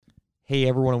Hey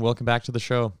everyone, and welcome back to the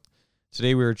show.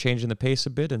 Today we are changing the pace a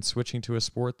bit and switching to a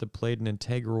sport that played an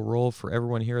integral role for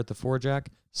everyone here at the Forejack,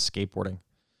 skateboarding.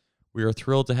 We are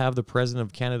thrilled to have the president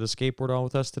of Canada Skateboard on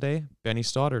with us today, Benny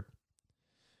Stoddard.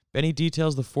 Benny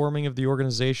details the forming of the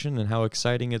organization and how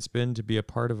exciting it's been to be a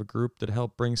part of a group that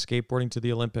helped bring skateboarding to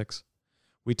the Olympics.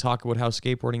 We talk about how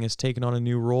skateboarding has taken on a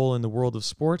new role in the world of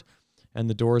sport and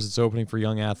the doors it's opening for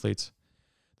young athletes.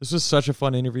 This was such a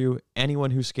fun interview. Anyone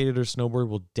who skated or snowboarded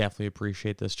will definitely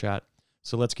appreciate this chat.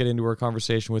 So let's get into our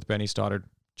conversation with Benny Stoddard.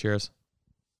 Cheers.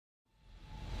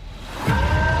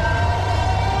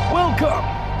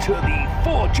 Welcome to the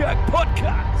Forejack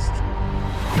Podcast.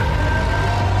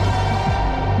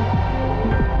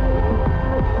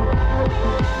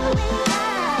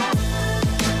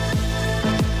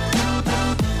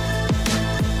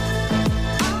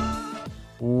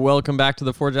 Welcome back to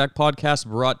the Forejack Podcast,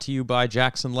 brought to you by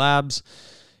Jackson Labs.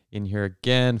 In here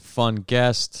again, fun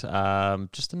guest.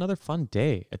 Just another fun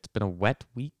day. It's been a wet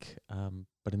week,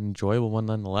 but an enjoyable one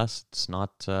nonetheless. It's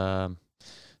not,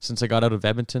 since I got out of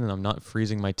Edmonton and I'm not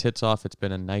freezing my tits off, it's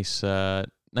been a nice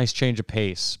change of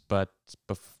pace. But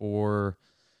before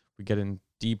we get in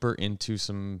deeper into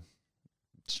some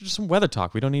weather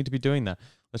talk, we don't need to be doing that.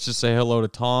 Let's just say hello to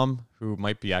Tom, who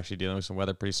might be actually dealing with some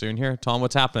weather pretty soon here. Tom,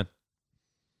 what's happening?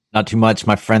 Not too much,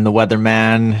 my friend, the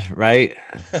weatherman, right?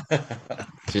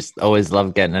 Just always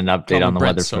love getting an update on the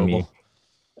weather from you.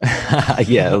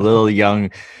 Yeah, a little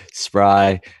young,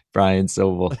 spry Brian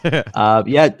Sobel.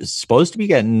 Yeah, supposed to be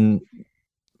getting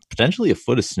potentially a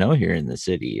foot of snow here in the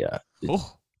city.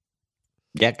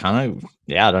 Yeah, kind of.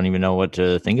 Yeah, I don't even know what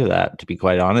to think of that, to be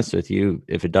quite honest with you.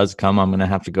 If it does come, I'm going to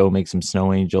have to go make some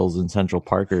snow angels in Central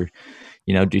Park or,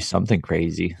 do something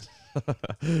crazy.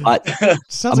 But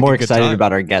I'm more excited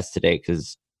about our guest today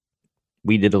because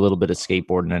we did a little bit of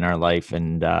skateboarding in our life,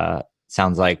 and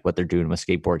sounds like what they're doing with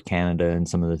Skateboard Canada and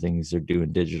some of the things they're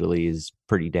doing digitally is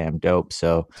pretty damn dope.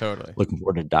 So totally looking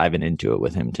forward to diving into it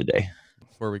with him today.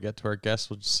 Before we get to our guest,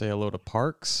 we'll just say hello to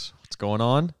Parks. What's going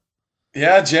on?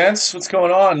 Yeah, gents, what's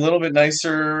going on? A little bit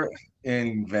nicer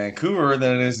in Vancouver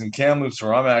than it is in Kamloops,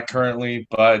 where I'm at currently,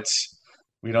 but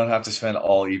we don't have to spend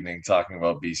all evening talking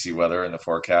about BC weather and the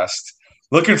forecast.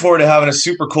 Looking forward to having a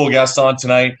super cool guest on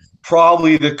tonight.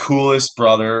 Probably the coolest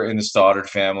brother in the Stoddard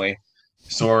family.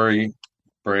 Sorry,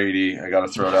 Brady. I got to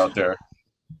throw it out there.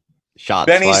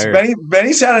 Benny's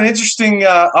had an interesting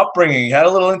upbringing. He had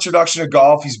a little introduction to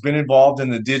golf. He's been involved in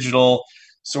the digital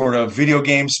sort of video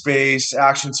game space,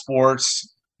 action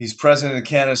sports. He's president of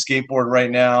Canada Skateboard right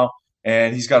now,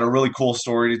 and he's got a really cool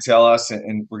story to tell us,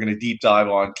 and we're going to deep dive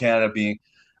on Canada being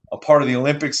a part of the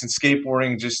Olympics and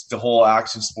skateboarding, just the whole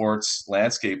action sports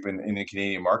landscape in the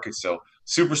Canadian market. So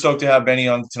super stoked to have Benny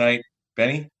on tonight.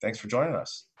 Benny, thanks for joining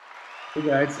us. Hey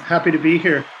guys, happy to be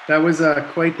here. That was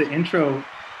quite the intro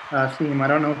theme. I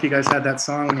don't know if you guys had that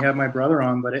song when you had my brother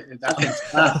on, but that thing's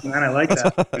fast, man. I like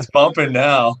that. It's bumping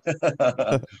now.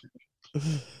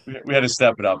 We had to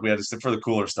step it up. We had to step for the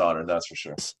cooler Stoddard, that's for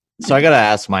sure. So I got to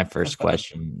ask my first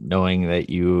question, knowing that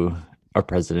you are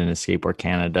president of Skateboard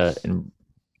Canada, and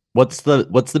what's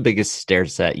the biggest stair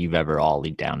set you've ever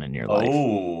ollied down in your life?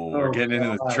 Oh, we're getting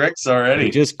into the tricks already.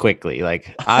 Just quickly,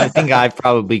 I think I've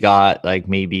probably got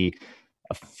maybe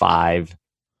a 5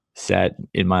 set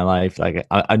in my life.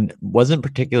 I wasn't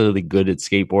particularly good at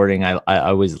skateboarding. I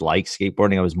always liked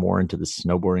skateboarding. I was more into the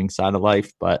snowboarding side of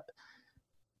life, but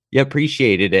yeah,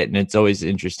 appreciated it. And it's always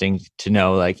interesting to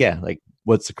know,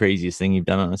 what's the craziest thing you've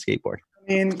done on a skateboard?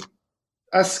 I mean,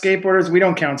 us skateboarders, we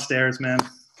don't count stairs, man.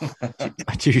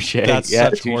 Touche. That's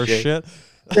such horse shit.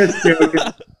 Just joking.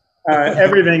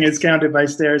 Everything is counted by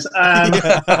stairs.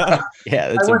 Yeah,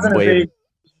 that's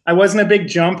I wasn't a big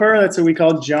jumper. That's what we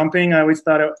call jumping. I always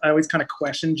kind of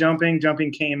questioned jumping.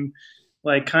 Jumping came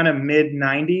kind of mid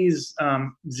 90s,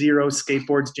 Zero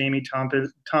Skateboards, Jamie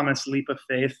Thomas, Leap of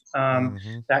Faith,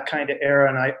 that kind of era.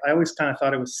 And I always kind of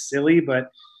thought it was silly, but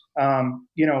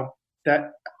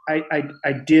that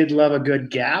I did love a good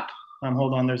gap.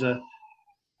 Hold on,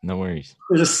 no worries.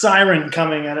 There's a siren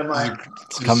coming out of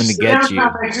It's coming to get you.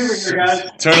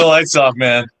 Turn the lights off,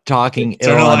 man. Talking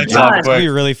Turn the lights off. It's gonna be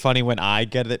really funny when I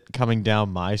get it coming down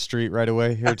my street right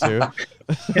away here too.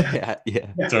 yeah.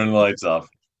 Turn the lights off.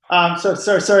 So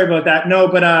sorry about that. No,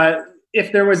 but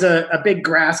if there was a big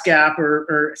grass gap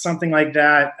or something like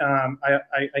that,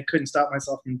 I couldn't stop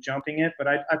myself from jumping it. But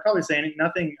I'd probably say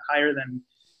nothing higher than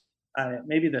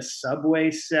maybe the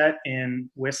Subway set in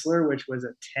Whistler, which was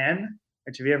a 10.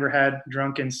 Which, have you ever had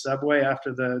drunken Subway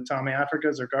after the Tommy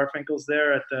Africas or Garfinkel's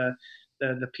there at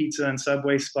the pizza and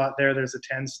Subway spot there? There's a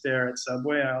 10 stair at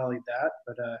Subway. I'll eat that.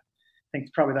 But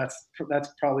think probably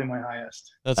that's probably my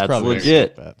highest. That's probably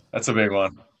legit. That's a big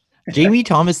one. Jamie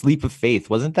Thomas leap of faith,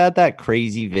 wasn't that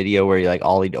crazy video where he like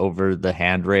ollied over the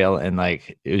handrail and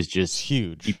like it was just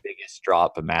huge, the biggest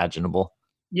drop imaginable?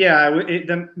 Yeah,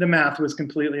 the math was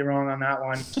completely wrong on that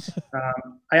one.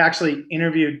 I actually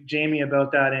interviewed Jamie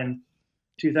about that in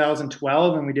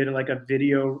 2012, and we did like a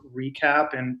video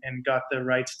recap and got the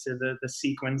rights to the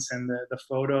sequence and the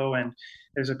photo. And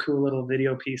there's a cool little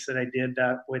video piece that I did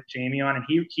that with Jamie on, and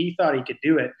he thought he could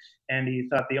do it, and he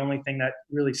thought the only thing that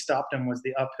really stopped him was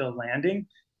the uphill landing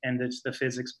and it's the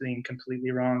physics being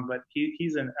completely wrong. But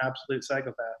he's an absolute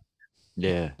psychopath.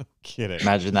 Yeah, no kidding.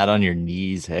 Imagine that on your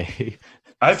knees. Hey,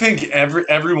 I think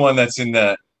everyone that's in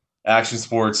that action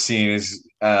sports scene is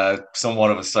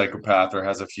somewhat of a psychopath or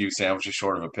has a few sandwiches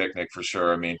short of a picnic for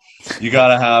sure. I mean, you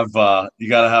gotta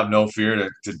have no fear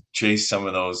to chase some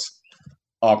of those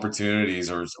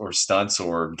opportunities or stunts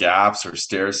or gaps or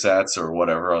stair sets or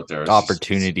whatever out there.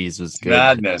 Opportunities was good.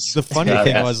 Madness. The funny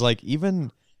thing was, like,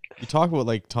 even you talk about,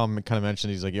 like Tom kind of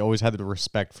mentioned, he's like, you always had the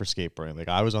respect for skateboarding. Like,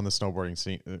 I was on the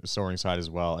snowboarding side as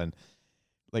well, and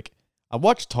like I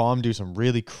watched Tom do some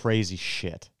really crazy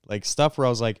shit, like stuff where I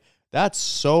was like, that's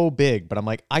so big, but I'm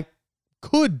like, I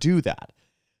could do that.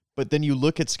 But then you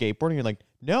look at skateboarding, you're like,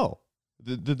 no,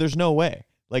 there's no way.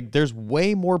 Like, there's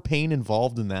way more pain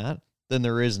involved in that than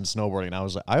there is in snowboarding. And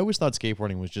I always thought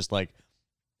skateboarding was just like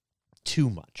too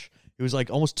much. It was like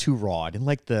almost too raw. I didn't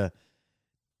like the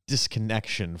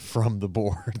disconnection from the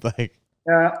board. Like,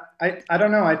 I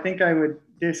don't know. I think I would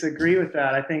disagree with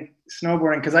that. I think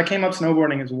snowboarding, because I came up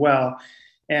snowboarding as well,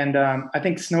 and I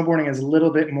think snowboarding is a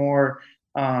little bit more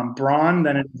brawn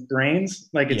than it is brains.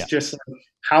 Like, it's just like,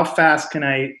 how fast can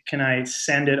I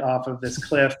send it off of this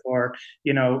cliff, or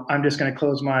I'm just going to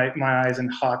close my eyes and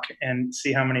huck and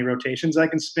see how many rotations I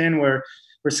can spin. Where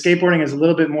skateboarding is a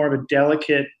little bit more of a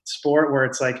delicate sport, where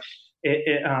it's like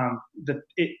you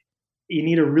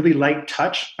need a really light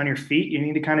touch on your feet. You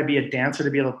need to kind of be a dancer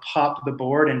to be able to pop the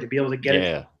board and to be able to get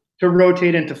it to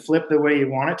rotate and to flip the way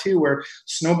you want it to. Where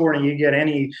snowboarding, you get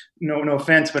any, no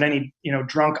offense, but any,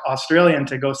 drunk Australian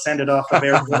to go send it off of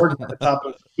Air Jordan at the top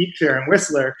of Peak Chair and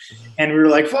Whistler. And we were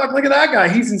like, fuck, look at that guy.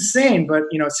 He's insane. But,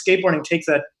 skateboarding takes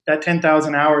that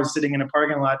 10,000 hours sitting in a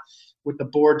parking lot with the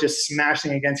board just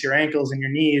smashing against your ankles and your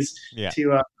knees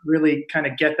to really kind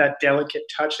of get that delicate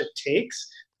touch it takes.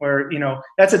 Where,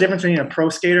 that's the difference between a pro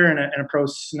skater and a pro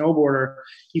snowboarder.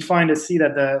 You find to see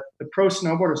that the pro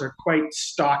snowboarders are quite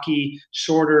stocky,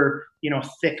 shorter,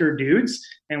 thicker dudes.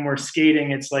 And we're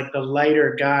skating, it's like the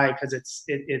lighter guy, because it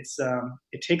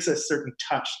takes a certain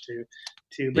touch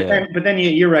but then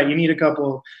you're right. You need a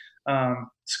couple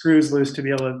screws loose to be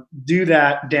able to do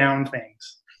that down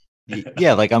things.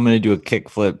 Yeah, like I'm going to do a kick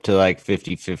flip to like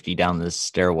 50-50 down this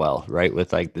stairwell, right?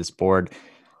 With like this board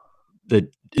that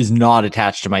is not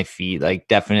attached to my feet, like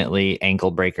definitely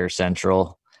ankle breaker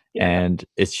central. Yeah. And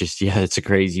it's just, it's a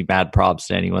crazy bad props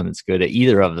to anyone that's good at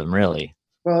either of them, really.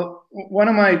 Well, one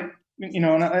of my, and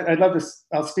I'd love to,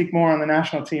 I'll speak more on the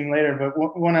national team later, but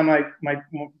one of my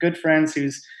good friends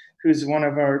who's one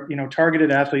of our,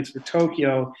 targeted athletes for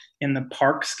Tokyo in the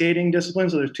park skating discipline.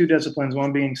 So there's two disciplines,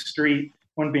 one being street,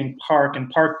 one being park, and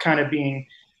park kind of being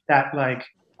that like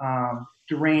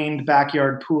drained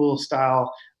backyard pool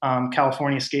style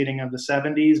California skating of the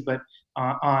 70s, but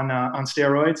on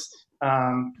steroids.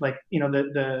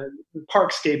 The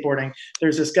park skateboarding.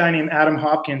 There's this guy named Adam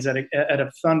Hopkins at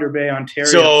a Thunder Bay, Ontario.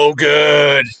 So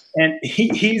good. And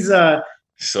he's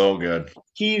so good.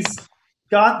 He's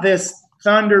got this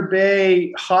Thunder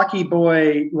Bay hockey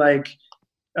boy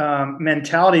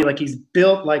mentality. Like, he's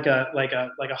built like a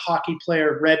hockey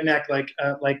player, redneck, like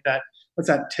that. What's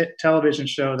that television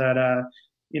show that that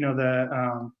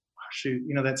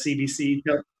CBC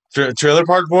Trailer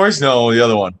Park Boys? No, the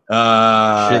other one.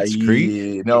 Schitt's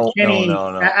Creek? No.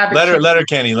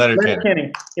 Letterkenny.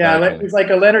 Yeah, he's like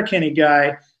a Letterkenny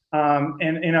guy.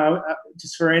 And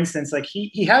just for instance, like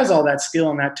he has all that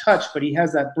skill and that touch, but he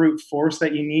has that brute force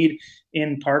that you need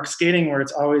in park skating, where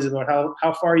it's always about how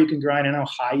far you can grind and how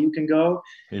high you can go.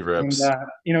 He rips. And,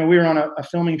 we were on a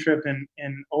filming trip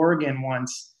in Oregon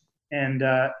once. And,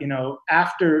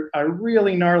 after a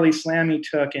really gnarly slam he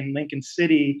took in Lincoln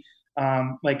City,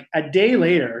 like a day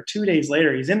later, or 2 days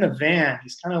later, he's in the van.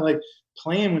 He's kind of like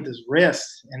playing with his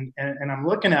wrist. And I'm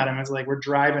looking at him as like we're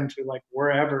driving to like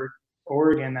wherever,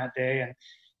 Oregon that day. And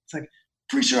it's like,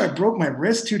 pretty sure I broke my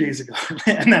wrist 2 days ago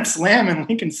and that slam in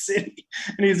Lincoln City.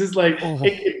 And he's just like,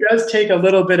 it does take a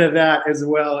little bit of that as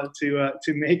well to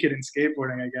make it in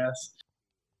skateboarding, I guess.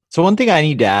 So one thing I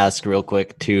need to ask real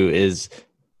quick too is,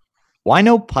 why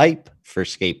no pipe for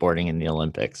skateboarding in the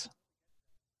Olympics?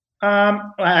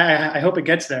 I hope it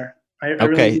gets there. I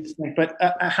really do think. But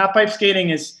half pipe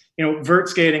skating is, vert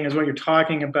skating is what you're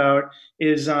talking about.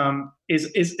 Is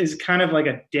kind of like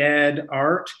a dead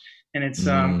art, and it's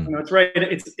it's right.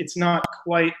 It's not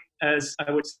quite as,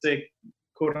 I would say,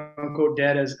 quote unquote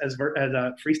dead as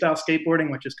freestyle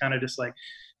skateboarding, which is kind of just like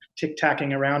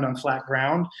tic-tacking around on flat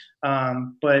ground.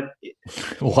 But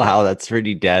wow, that's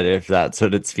pretty dead if that's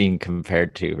what it's being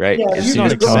compared to, right? Yeah, as soon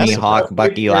as Tony Hawk,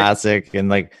 Bucky Lasek, and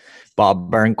like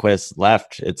Bob Burnquist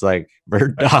left, it's like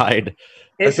Bird died.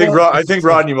 I think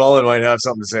Rodney Mullen might have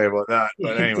something to say about that.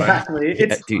 But anyway,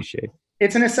 exactly.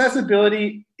 It's an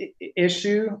accessibility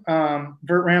issue.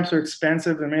 Vert ramps are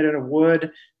expensive. They're made out of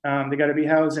wood. They got to be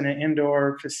housed in an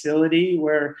indoor facility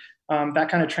where that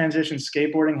kind of transition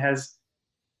skateboarding has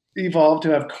evolved to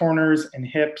have corners and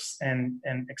hips and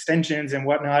extensions and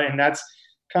whatnot. And that's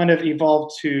kind of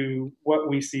evolved to what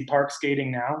we see park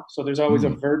skating now. So there's always a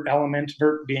vert element,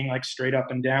 vert being like straight up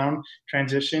and down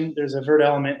transition. There's a vert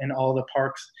element in all the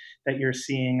parks that you're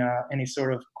seeing any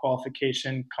sort of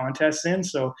qualification contests in.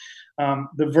 So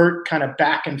the vert kind of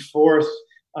back and forth,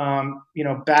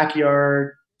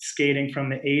 backyard skating from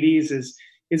the 80s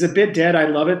is a bit dead. I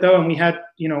love it though. And we have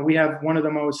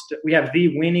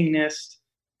the winningest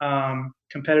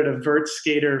competitive vert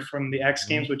skater from the X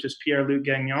Games, which is Pierre-Luc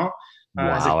Gagnon.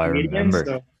 Wow, I remember.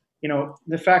 So,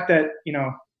 the fact that,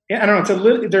 I don't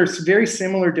know, there's very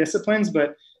similar disciplines,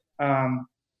 but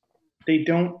they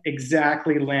don't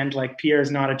exactly lend. Like Pierre's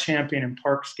not a champion in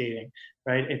park skating,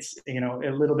 right? It's,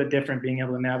 a little bit different being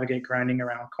able to navigate grinding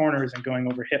around corners and going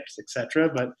over hips, etc.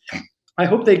 But I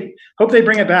hope they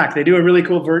bring it back. They do a really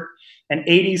cool an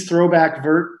 80s throwback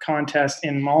vert contest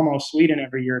in Malmö, Sweden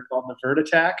every year called the Vert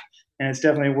Attack. And it's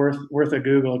definitely worth a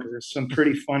Google because there's some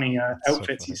pretty funny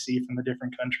outfits you see from the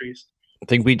different countries. I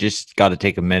think we just got to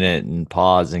take a minute and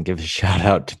pause and give a shout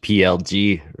out to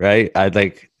PLG, right?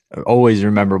 I always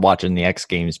remember watching the X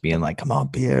Games being like, come on,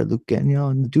 Pierre-Luc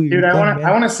Gagnon, dude, I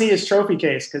want to see his trophy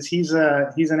case because he's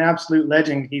an absolute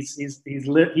legend. He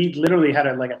literally had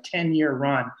a 10-year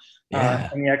run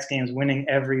in the X Games, winning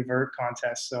every vert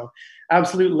contest. So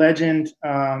absolute legend,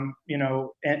 and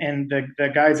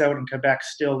the guys out in Quebec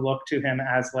still look to him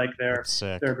as like their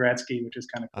Gretzky, which is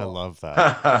kind of cool. I love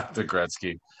that. The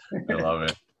Gretzky. I love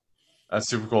it. That's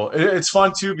super cool. It's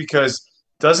fun too because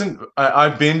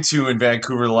I've been to in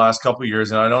Vancouver the last couple of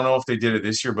years, and I don't know if they did it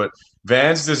this year, but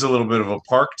Vans does a little bit of a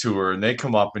park tour, and they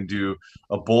come up and do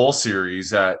a bowl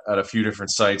series at a few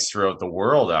different sites throughout the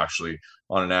world, actually,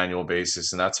 on an annual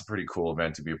basis, and that's a pretty cool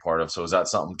event to be a part of. So is that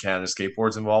something Canada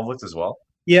Skateboard's involved with as well?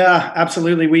 Yeah,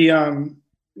 absolutely. We I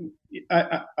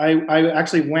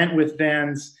actually went with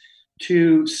Vans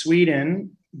to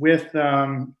Sweden with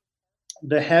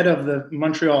the head of the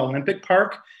Montreal Olympic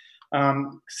Park.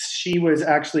 She was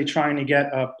actually trying to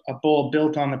get a bowl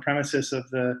built on the premises of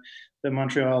the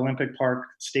Montreal Olympic Park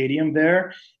Stadium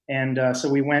there. And so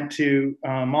we went to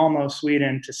Malmö,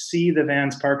 Sweden to see the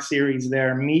Vans Park Series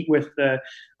there, meet with the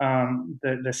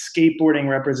skateboarding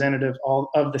representative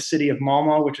of the city of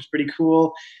Malmö, which is pretty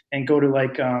cool, and go to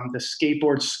the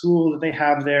skateboard school that they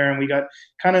have there. And we got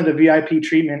kind of the VIP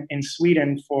treatment in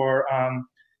Sweden for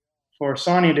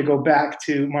Sonia to go back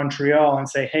to Montreal and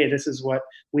say, hey, this is what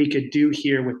we could do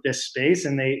here with this space.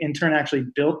 And they in turn actually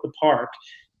built the park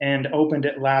and opened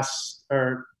it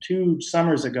 2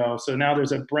 summers ago. So now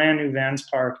there's a brand new Vans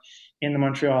Park in the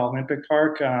Montreal Olympic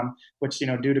Park, which,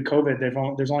 due to COVID,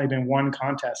 there's only been one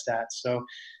contest at. So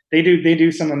they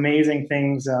do some amazing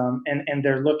things, and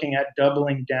they're looking at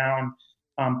doubling down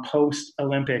post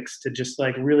Olympics to just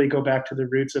really go back to the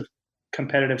roots of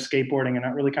competitive skateboarding and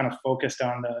not really kind of focused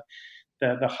on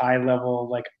the high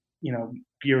level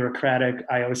bureaucratic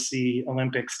IOC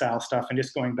Olympic style stuff, and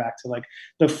just going back to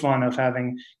the fun of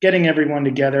getting everyone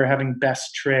together, having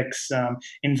best tricks,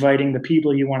 inviting the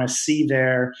people you want to see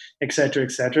there, et cetera,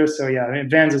 et cetera. So yeah,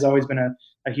 Vans has always been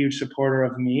a huge supporter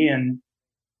of me and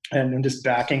just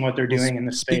backing what they're doing in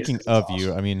the space. Speaking of awesome.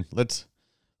 You, I mean, let's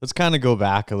kind of go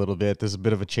back a little bit. There's a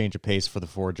bit of a change of pace for the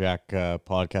Four Jack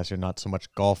podcast here, not so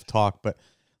much golf talk, but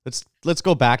let's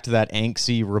go back to that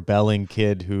angsty, rebelling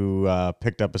kid who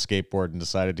picked up a skateboard and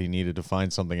decided he needed to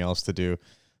find something else to do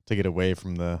to get away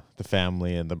from the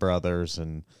family and the brothers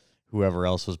and whoever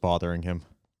else was bothering him.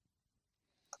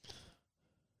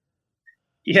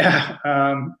 Yeah,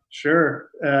 sure.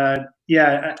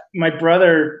 My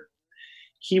brother,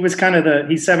 he was kind of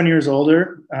he's 7 years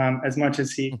older, as much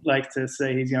as he likes to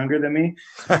say he's younger than me.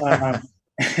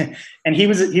 And he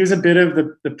was a bit of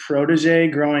the protege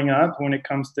growing up when it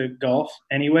comes to golf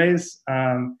anyways.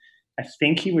 I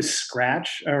think he was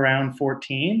scratch around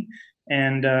 14.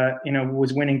 and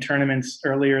was winning tournaments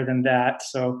earlier than that.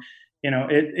 So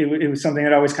it was something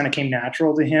that always kind of came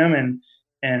natural to him, and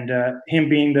him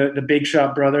being the big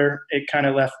shot brother, it kind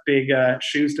of left big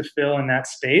shoes to fill in that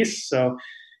space. So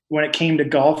when it came to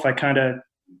golf, I kind of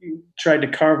tried to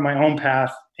carve my own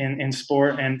path in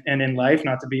sport and in life,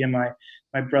 not to be in my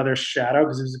brother's shadow,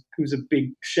 because it was a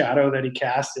big shadow that he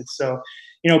casted. So,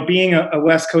 being a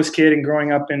West Coast kid and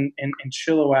growing up in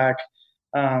Chilliwack,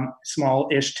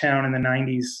 small-ish town in the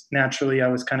 90s, naturally I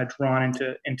was kind of drawn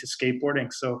into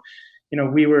skateboarding. So,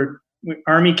 we were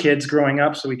Army kids growing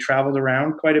up, so we traveled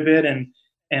around quite a bit, and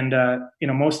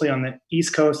mostly on the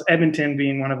East Coast, Edmonton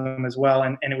being one of them as well.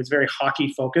 And it was very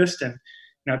hockey focused. And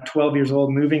 12 years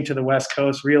old, moving to the West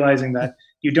Coast, realizing that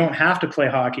you don't have to play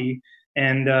hockey,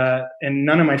 and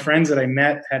none of my friends that I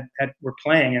met were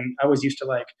playing, and I was used to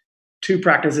like 2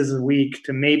 practices a week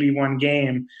to maybe 1 game.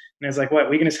 And I was like, what,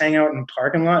 we can just hang out in the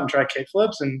parking lot and try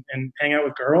kickflips and hang out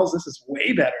with girls? This is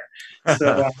way better.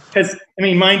 So, because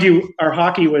mind you, our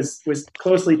hockey was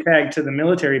closely tagged to the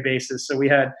military bases. So we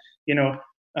had,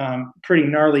 pretty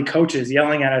gnarly coaches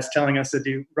yelling at us, telling us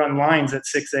to run lines at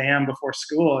 6 a.m. before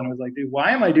school. And I was like, dude,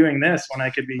 why am I doing this when I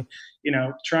could be,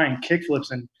 trying kickflips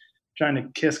and trying to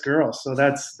kiss girls? So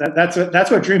that's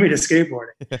what drew me to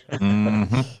skateboarding.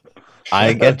 Mm-hmm.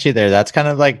 I get you there. That's kind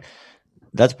of like,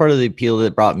 that's part of the appeal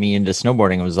that brought me into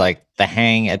snowboarding. It was like the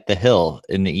hang at the hill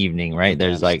in the evening, right?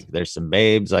 There's some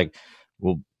babes, like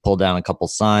we'll pull down a couple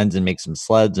signs and make some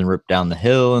sleds and rip down the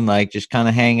hill and like just kind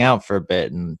of hang out for a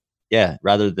bit. And yeah,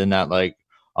 rather than that, like,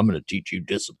 I'm going to teach you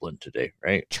discipline today,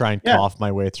 right? Try and cough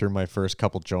my way through my first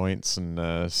couple joints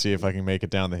and see if I can make it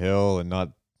down the hill and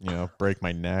not, break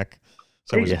my neck.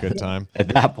 So it was a good time. At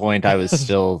that point, I was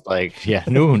still like,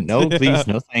 no, please,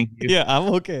 no, thank you. Yeah,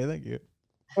 I'm okay, thank you.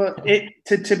 Well,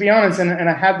 to be honest, and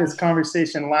I had this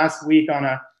conversation last week on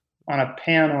a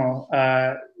panel.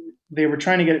 They're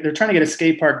trying to get a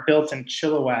skate park built in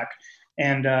Chilliwack,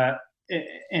 and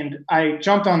I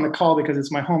jumped on the call because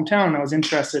it's my hometown, and I was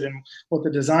interested in what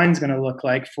the design's going to look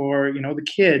like for the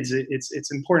kids.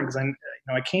 It's important because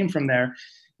I came from there,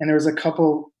 and there was a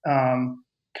couple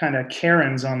kind of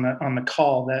Karens on the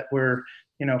call that were,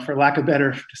 for lack of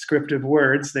better descriptive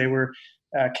words, they were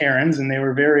Karens, and they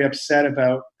were very upset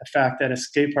about the fact that a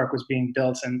skate park was being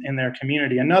built in their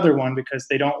community. Another one because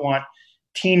they don't want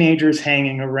teenagers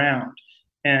hanging around.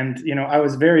 And I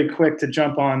was very quick to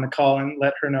jump on the call and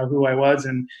let her know who I was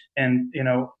and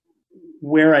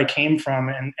where I came from,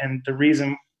 and the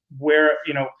reason where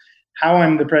how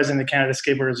I'm the president of Canada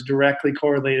Skateboard is directly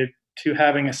correlated to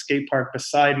having a skate park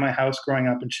beside my house growing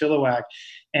up in Chilliwack.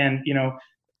 And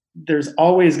there's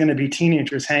always going to be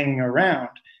teenagers hanging around.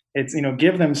 It's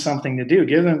give them something to do,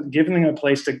 give them a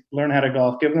place to learn how to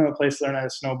golf, give them a place to learn how to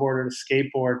snowboard or to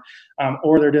skateboard,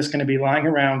 or they're just going to be lying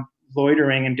around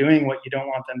loitering and doing what you don't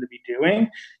want them to be doing.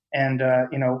 And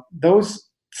those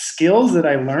skills that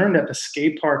I learned at the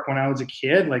skate park when I was a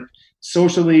kid, like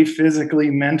socially, physically,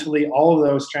 mentally, all of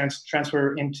those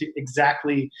transfer into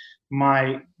exactly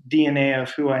my DNA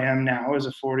of who I am now as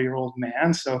a 40-year-old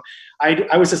man. So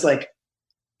I was just like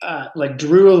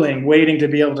drooling, waiting to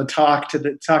be able to talk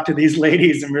to these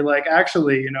ladies, and we're like,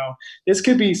 actually, this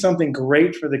could be something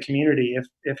great for the community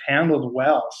if handled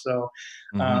well. So,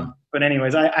 but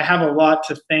anyways, I have a lot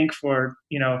to thank for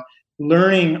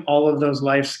learning all of those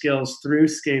life skills through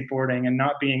skateboarding, and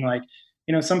not being like,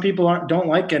 some people don't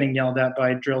like getting yelled at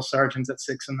by drill sergeants at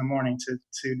 6 a.m.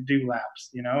 to do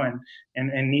laps,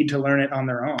 and need to learn it on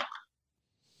their own.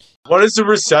 What is the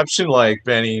reception like,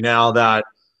 Benny, now that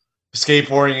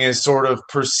skateboarding is sort of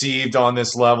perceived on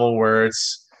this level where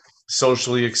it's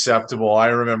socially acceptable? I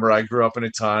remember I grew up in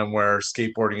a time where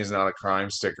skateboarding is not a crime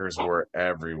stickers were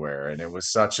everywhere. And it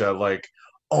was such a like,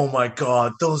 oh my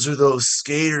God, those are those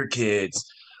skater kids.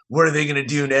 What are they going to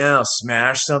do now?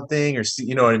 Smash something? Or,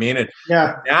 you know what I mean? And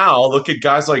now look at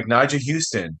guys like Nigel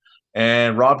Houston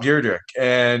and Rob Dyrdek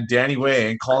and Danny Way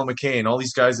and Colin McKay and all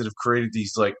these guys that have created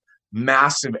these like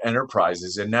massive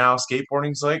enterprises. And now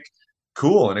skateboarding's like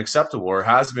cool and acceptable, or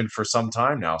has been for some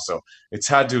time now. So it's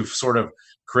had to sort of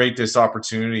create this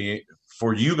opportunity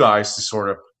for you guys to sort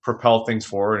of propel things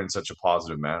forward in such a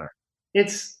positive manner.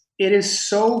 It is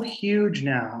so huge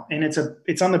now, and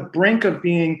it's on the brink of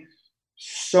being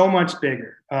so much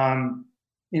bigger.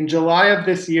 In July of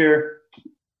this year,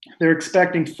 they're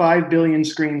expecting 5 billion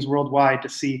screens worldwide to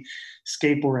see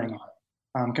skateboarding on.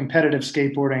 Competitive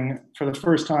skateboarding for the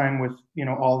first time with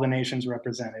all the nations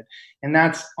represented, and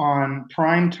that's on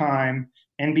prime time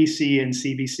NBC and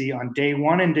CBC on day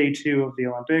 1 and day 2 of the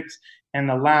Olympics, and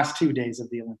the last 2 days of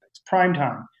the Olympics. Prime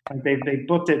time, like they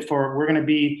booked it for. We're going to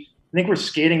be think we're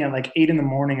skating at like 8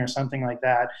 a.m. or something like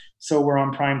that. So we're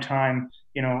on prime time.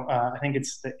 I think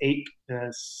it's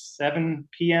the 7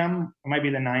 p.m. It might be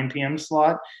the 9 p.m.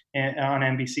 slot on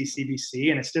NBC,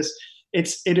 CBC, and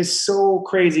it is so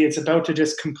crazy. It's about to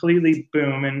just completely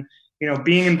boom. And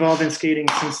being involved in skating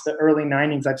since the early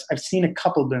 90s, I've seen a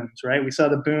couple booms. Right, we saw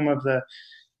the boom of the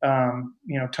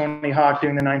Tony Hawk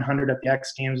doing the 900 at the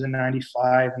X Games in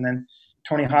 '95, and then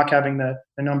Tony Hawk having the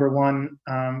number one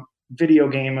video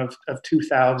game of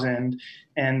 2000,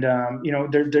 and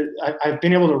I've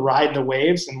been able to ride the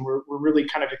waves, and we're really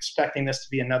kind of expecting this to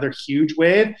be another huge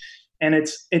wave. And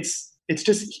it's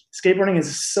just, skateboarding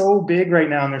is so big right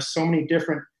now, and there's so many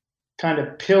different kind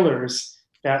of pillars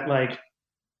that like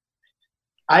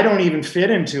I don't even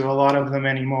fit into a lot of them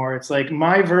anymore. It's like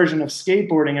my version of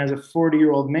skateboarding as a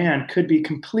 40-year-old man could be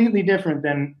completely different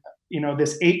than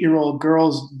this 8-year-old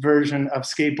girl's version of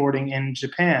skateboarding in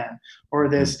Japan, or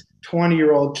this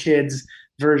 20-year-old kid's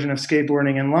version of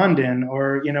skateboarding in London,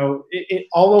 or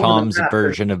all over. Tom's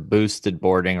version of boosted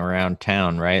boarding around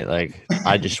town, right? Like,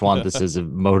 I just want this as a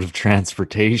mode of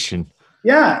transportation.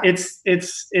 Yeah,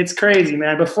 it's crazy,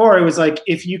 man. Before, it was like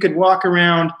if you could walk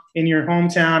around in your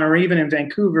hometown or even in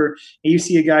Vancouver and you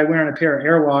see a guy wearing a pair of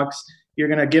Airwalks, you're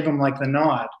gonna give him like the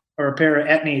nod. Or a pair of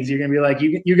Etnies, you're gonna be like,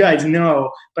 you guys know.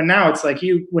 But now it's like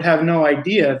you would have no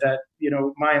idea that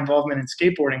my involvement in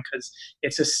skateboarding, because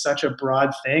it's just such a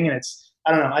broad thing, and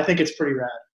I don't know. I think it's pretty rad.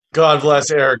 God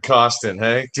bless Eric Costin.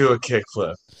 Hey, do a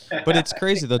kickflip. But it's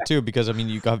crazy though too, because I mean,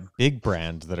 you got big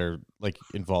brands that are like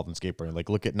involved in skateboarding. Like,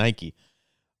 look at Nike.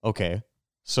 Okay,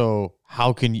 so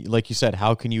how can you, like you said,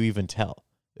 how can you even tell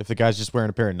if the guy's just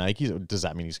wearing a pair of Nikes? Does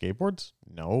that mean he skateboards?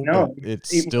 No, it's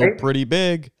still pretty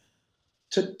big.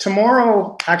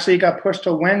 Tomorrow, actually, it got pushed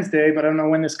till Wednesday, but I don't know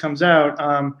when this comes out.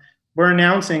 We're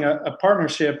announcing a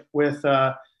partnership with,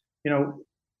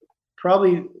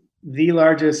 probably the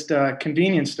largest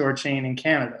convenience store chain in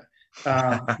Canada,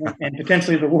 and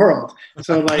potentially the world.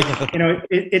 So, like,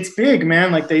 it's big,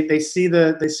 man. Like they see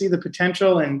the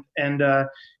potential, and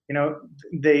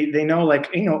they know, like,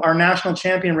 our national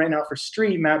champion right now for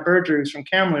street, Matt Berger, who's from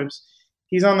Kamloops,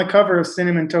 he's on the cover of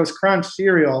Cinnamon Toast Crunch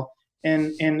cereal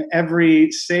in every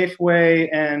Safeway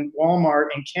and Walmart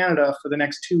in Canada for the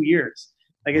next 2 years.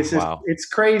 Like, it's just, it's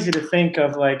crazy to think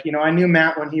of, like, I knew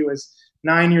Matt when he was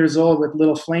 9 years old with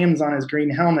little flames on his green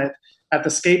helmet at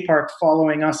the skate park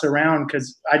following us around,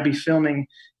 because I'd be filming,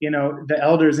 the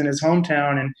elders in his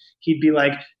hometown, and he'd be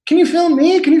like, can you film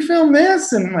me? Can you film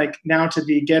this? And like, now to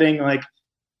be getting like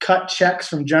cut checks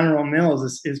from General Mills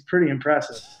is pretty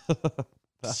impressive.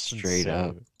 That's straight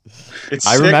up.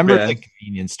 I remember the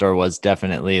convenience store was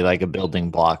definitely like a building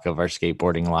block of our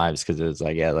skateboarding lives, because it was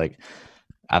like, like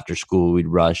after school we'd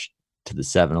rush to the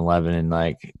 7-Eleven and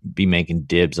like be making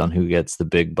dibs on who gets the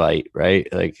big bite, right?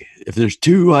 Like, if there's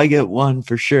two, I get one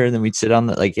for sure. And then we'd sit on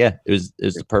the, like, it was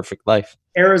the perfect life.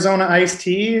 Arizona iced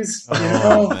teas,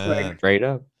 like, straight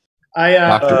up.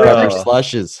 Dr. Pepper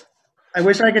slushes. I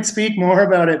wish I could speak more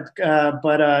about it,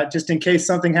 but just in case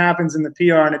something happens in the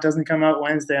PR and it doesn't come out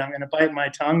Wednesday, I'm going to bite my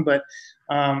tongue. But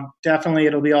definitely,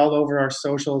 it'll be all over our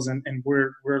socials, and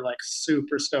we're like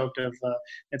super stoked of.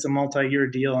 It's a multi-year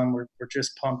deal, and we're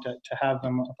just pumped to have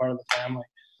them a part of the family.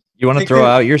 You want to throw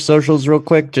out your socials real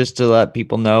quick, just to let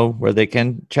people know where they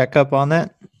can check up on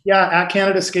that? Yeah, at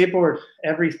Canada Skateboard,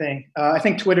 everything. I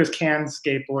think Twitter's Can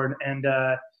Skateboard, and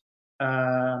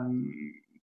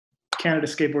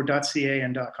CanadaSkateboard.ca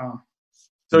and .com.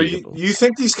 So you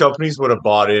think these companies would have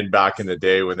bought in back in the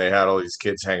day when they had all these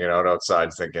kids hanging out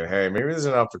outside thinking, hey, maybe there's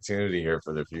an opportunity here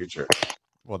for the future?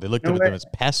 Well, they looked at them as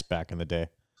pests back in the day.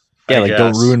 Yeah, like,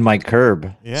 don't ruin my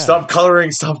curb. Yeah. Stop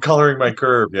coloring my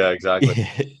curb. Yeah, exactly.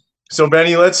 So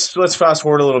Benny, let's fast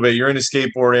forward a little bit. You're into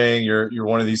skateboarding. You're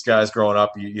one of these guys growing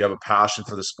up. You have a passion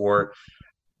for the sport.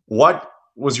 What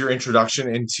was your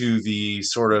introduction into the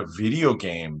sort of video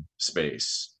game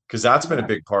space? Because that's been a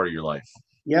big part of your life.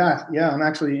 Yeah. I'm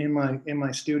actually in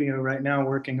my studio right now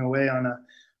working away on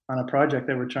a project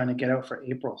that we're trying to get out for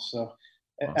April. So,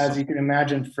 awesome. As you can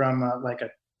imagine, from like a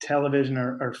television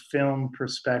or film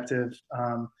perspective,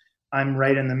 I'm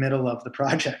right in the middle of the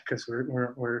project, because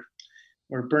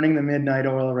we're burning the midnight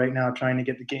oil right now trying to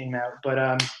get the game out.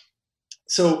 But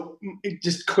so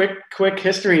just quick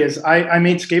history is I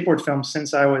made skateboard films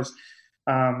since I was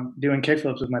doing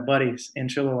kickflips with my buddies in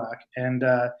Chilliwack, and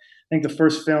I think the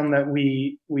first film that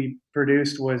we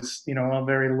produced was a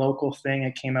very local thing.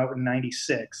 It came out in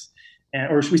 '96,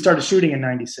 or we started shooting in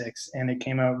 '96, and it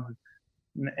came out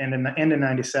in the end of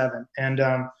 '97. And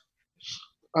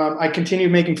I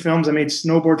continued making films. I made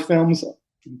snowboard films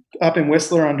up in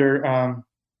Whistler under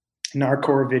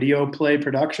Narcor Video Play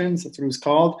Productions. That's what it was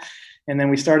called. And then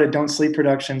we started Don't Sleep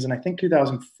Productions in, I think,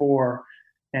 2004,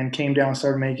 and came down and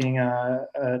started making a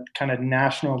kind of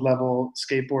national level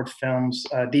skateboard films,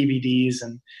 DVDs.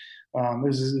 And it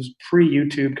was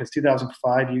pre-YouTube, because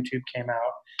 2005 YouTube came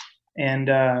out. And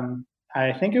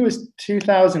I think it was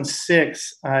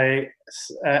 2006,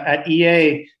 at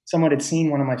EA, someone had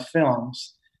seen one of my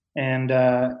films, and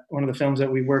one of the films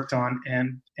that we worked on,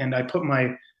 and I put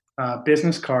my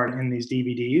business card in these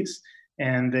DVDs,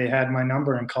 and they had my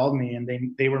number and called me, and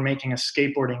they were making a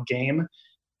skateboarding game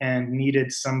and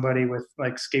needed somebody with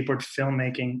like skateboard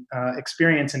filmmaking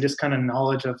experience and just kind of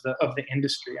knowledge of the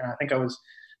industry. And I think I was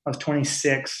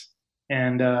 26,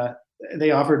 and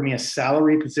they offered me a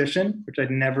salary position, which I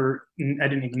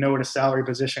didn't even know what a salary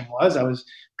position was. I was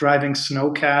driving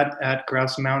Snowcat at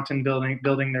Grouse Mountain, building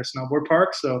their snowboard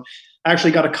park. So I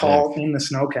actually got a call in the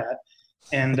Snowcat,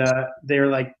 and they were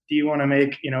like, "Do you want to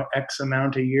make, X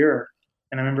amount a year?"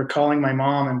 And I remember calling my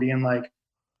mom and being like,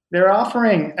 "They're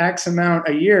offering X amount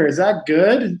a year. Is that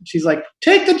good?" She's like,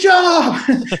 "Take the job.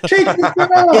 Take the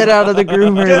job. Get out of the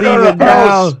groomer. Leave it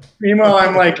now." Meanwhile,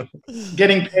 I'm like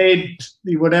getting paid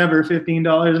whatever,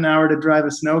 $15 an hour to drive a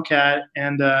Snowcat,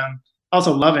 and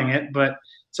also loving it. But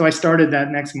so I started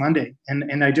that next Monday,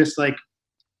 and I just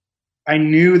I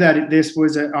knew that this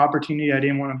was an opportunity I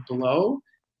didn't want to blow.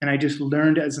 And I just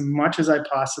learned as much as I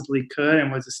possibly could,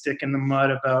 and was a stick in the mud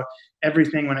about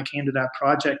everything when it came to that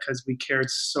project, because we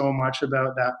cared so much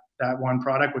about that one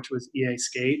product, which was EA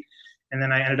Skate. And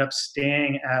then I ended up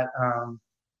staying at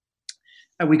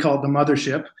we call it the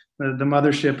mothership, the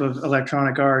mothership of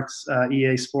electronic arts,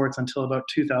 EA Sports, until about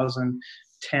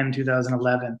 2010,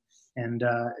 2011. And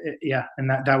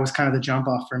and that was kind of the jump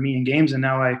off for me in games. And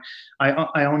now I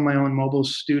own my own mobile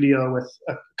studio with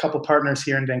a couple partners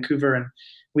here in Vancouver, and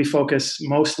we focus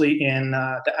mostly in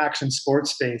the action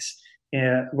sports space.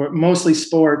 We're mostly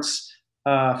sports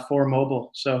for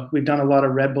mobile. So we've done a lot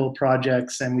of Red Bull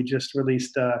projects, and we just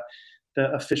released the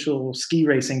official ski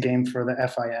racing game for the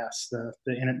FIS,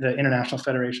 the International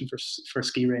Federation for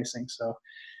Ski Racing. So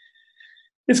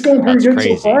it's going pretty good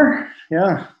so far.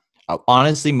 Yeah.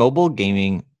 Honestly, mobile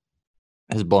gaming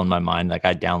has blown my mind. Like,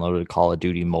 I downloaded Call of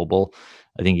Duty Mobile,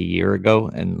 I think a year ago,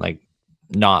 and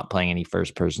not playing any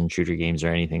first person shooter games or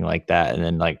anything like that. And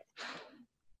then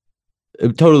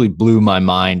it totally blew my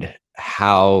mind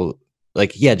how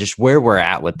just where we're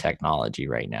at with technology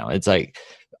right now. It's I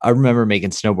remember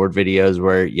making snowboard videos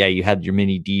where, you had your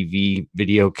mini DV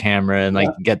video camera and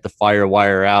get the fire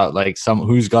wire out,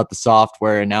 who's got the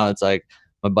software. And now it's my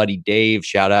buddy Dave,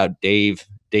 shout out Dave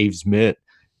Smith,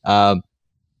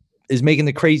 is making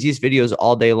the craziest videos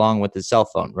all day long with his cell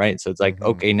phone, right? So it's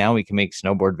okay, now we can make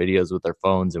snowboard videos with our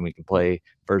phones, and we can play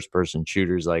first person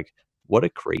shooters. What a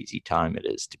crazy time it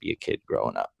is to be a kid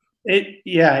growing up.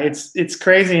 It's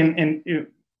crazy. And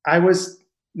I was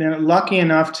lucky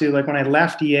enough to, when I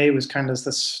left EA, was kind of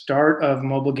the start of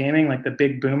mobile gaming, the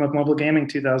big boom of mobile gaming,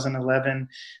 2011.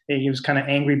 It was kind of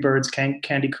Angry Birds,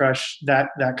 Candy Crush, that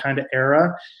kind of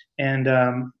era. And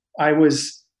I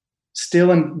was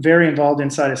still very involved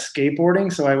inside of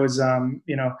skateboarding. So I was,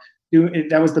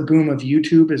 that was the boom of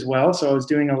YouTube as well. So I was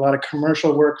doing a lot of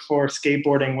commercial work for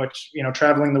skateboarding, which,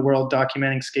 traveling the world,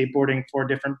 documenting skateboarding for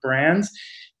different brands,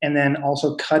 and then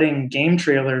also cutting game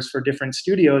trailers for different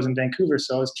studios in Vancouver.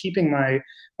 So I was keeping my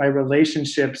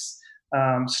relationships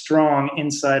strong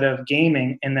inside of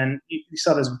gaming. And then you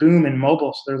saw this boom in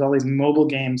mobile. So there's all these mobile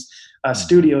games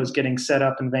studios getting set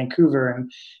up in Vancouver.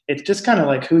 And it's just kind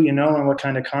of who you know and what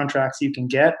kind of contracts you can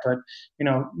get. But,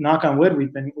 knock on wood,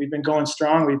 we've been going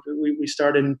strong. We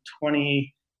started in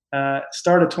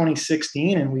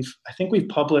 2016, and I think we've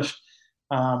published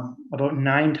about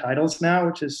 9 titles now,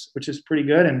 which is pretty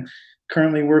good. And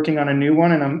currently working on a new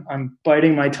one, and I'm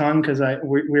biting my tongue because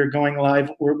we're going live.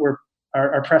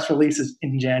 Our press release is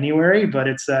in January, but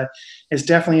it's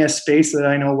definitely a space that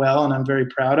I know well and I'm very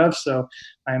proud of. So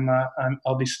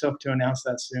I'll be stoked to announce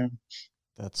that soon.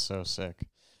 That's so sick.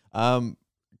 Kind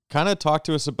of talk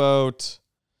to us about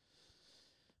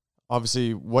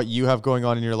obviously what you have going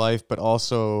on in your life, but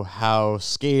also how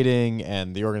skating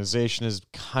and the organization has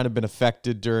kind of been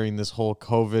affected during this whole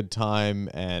COVID time,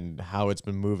 and how it's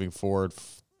been moving forward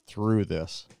through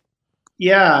this.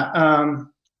 Yeah.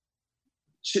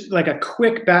 A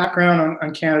quick background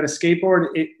on Canada Skateboard.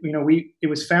 It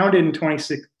was founded in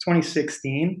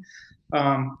 2016,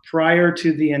 prior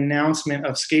to the announcement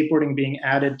of skateboarding being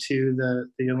added to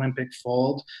the Olympic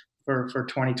fold for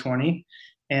 2020.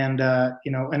 And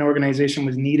an organization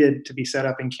was needed to be set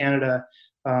up in Canada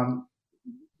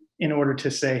in order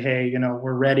to say, hey,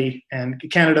 we're ready, and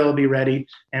Canada will be ready,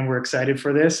 and we're excited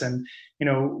for this. And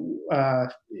a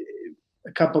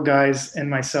couple guys and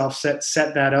myself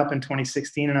set that up in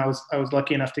 2016, and I was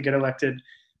lucky enough to get elected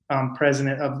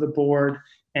president of the board.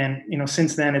 And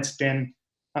since then it's been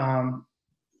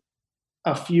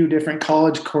a few different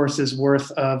college courses worth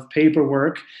of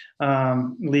paperwork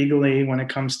legally when it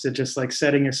comes to just like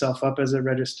setting yourself up as a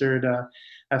registered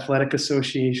athletic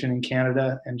association in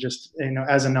Canada, and just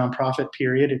as a nonprofit.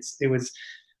 Period.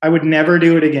 I would never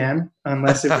do it again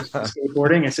unless it was for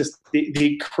skateboarding. It's just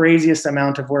the craziest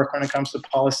amount of work when it comes to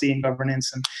policy and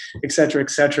governance and et cetera, et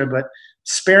cetera. But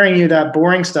sparing you that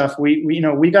boring stuff,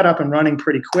 we got up and running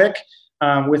pretty quick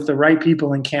with the right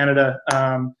people in Canada,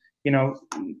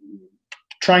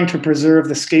 trying to preserve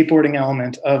the skateboarding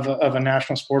element of a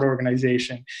national sport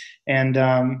organization. And,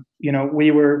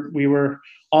 we were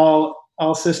all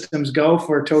systems go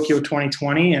for Tokyo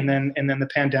 2020. And then the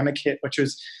pandemic hit, which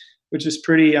is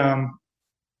pretty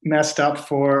messed up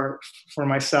for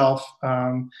myself.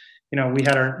 We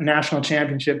had our national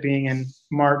championship being in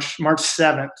March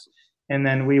 7th, and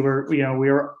then we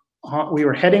were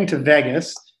heading to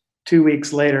Vegas 2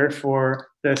 weeks later for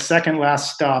the second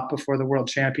last stop before the World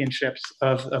Championships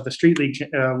of the Street League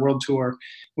World Tour.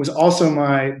 It was also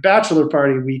my bachelor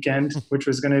party weekend, which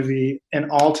was going to be an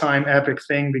all-time epic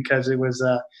thing because it was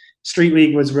Street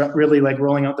League was really like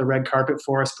rolling out the red carpet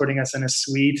for us, putting us in a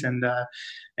suite, and wow.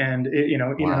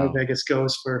 How Vegas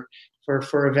goes for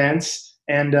events,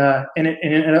 and all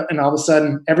of a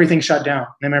sudden everything shut down.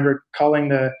 And I remember calling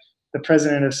the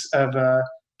president of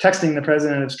texting the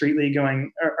president of Street League,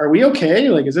 going, "Are we okay?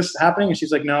 Like, is this happening?" And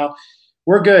she's like, "No,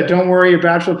 we're good. Don't worry. Your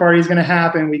bachelor party is going to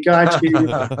happen. We got you."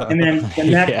 And then the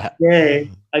next day,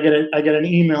 I get an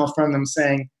email from them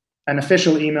saying, an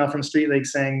official email from Street League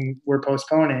saying we're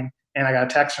postponing, and I got a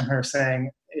text from her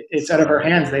saying it's out of her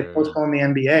hands. They postponed the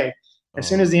NBA. As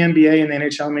soon as the NBA and the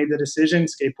NHL made the decision,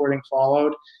 skateboarding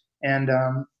followed, and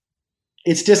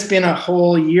it's just been a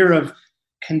whole year of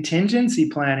contingency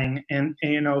planning, and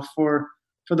for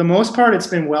the most part, it's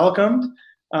been welcomed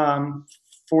from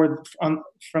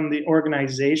the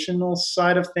organizational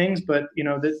side of things. But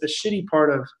the shitty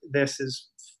part of this is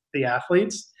the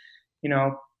athletes.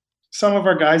 Some of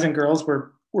our guys and girls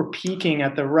were peaking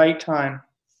at the right time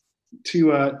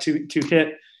to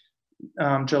hit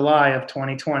July of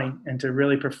 2020 and to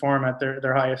really perform at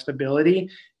their highest ability,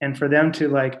 and for them to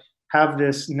like have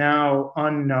this now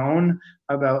unknown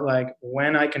about like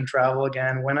when I can travel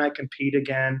again, when I compete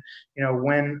again,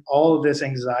 when all of this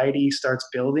anxiety starts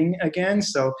building again.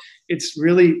 So it's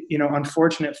really,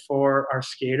 unfortunate for our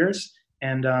skaters.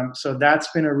 And so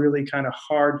that's been a really kind of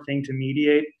hard thing to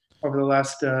mediate over the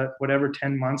last, 10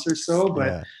 months or so.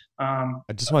 But I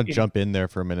just want to jump in there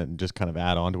for a minute and just kind of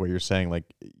add on to what you're saying. Like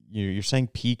you're saying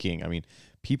peaking. I mean,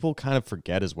 people kind of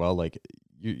forget as well, like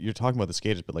you're talking about the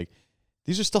skaters, but like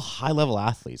these are still high level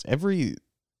athletes. A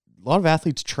lot of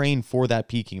athletes train for that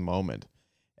peaking moment.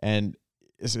 And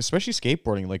especially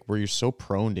skateboarding, like where you're so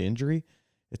prone to injury,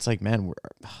 it's like, man,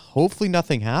 hopefully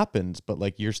nothing happens, but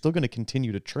like you're still going to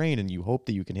continue to train and you hope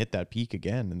that you can hit that peak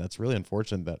again. And that's really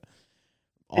unfortunate that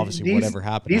obviously whatever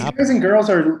happened. These guys and girls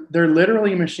they're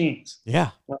literally machines.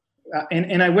 Yeah.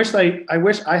 And I wish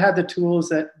I had the tools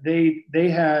that they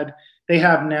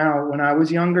have now when I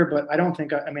was younger, but I don't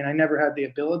think, I never had the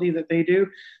ability that they do,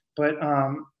 but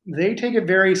they take it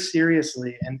very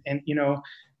seriously. And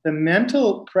the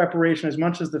mental preparation, as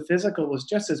much as the physical, was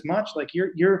just as much. Like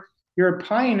you're a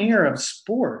pioneer of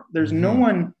sport. There's no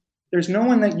one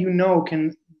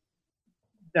that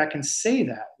that can say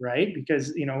that, right?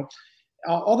 Because,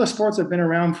 all the sports have been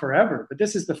around forever, but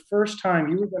this is the first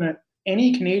time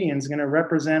any Canadian's going to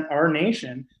represent our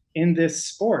nation in this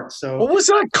sport. So what was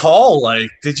that call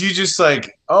like? Did you just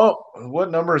like, oh,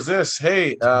 what number is this?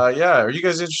 Hey, are you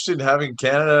guys interested in having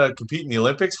Canada compete in the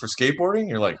Olympics for skateboarding?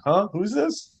 You're like, huh? Who's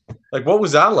this? Like, what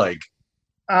was that like?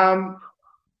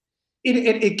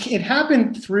 It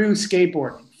happened through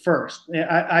skateboarding first.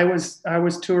 I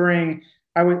was touring.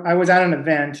 I was at an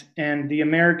event, and the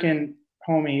American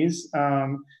homies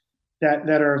that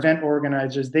are event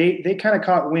organizers, they kind of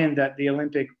caught wind that the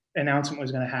Olympic announcement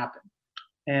was going to happen.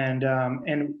 And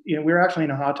we were actually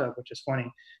in a hot tub, which is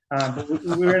funny. But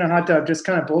we were in a hot tub just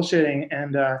kind of bullshitting,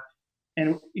 and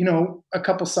a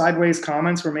couple sideways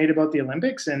comments were made about the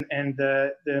Olympics, and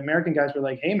the American guys were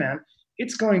like, "Hey man,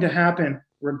 it's going to happen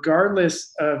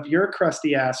regardless of your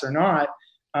crusty ass or not.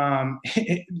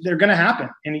 They're going to happen,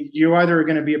 and you either are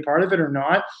going to be a part of it or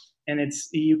not. And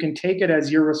you can take it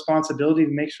as your responsibility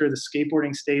to make sure the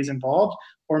skateboarding stays involved,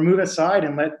 or move aside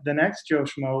and let the next Joe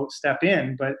Schmo step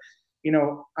in." But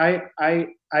I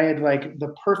had like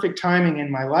the perfect timing in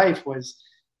my life was,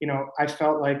 I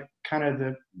felt like kind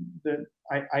of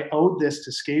I owed this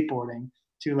to skateboarding,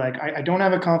 to like, I don't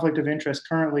have a conflict of interest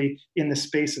currently in the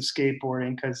space of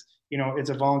skateboarding because, you know, it's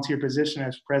a volunteer position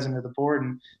as president of the board.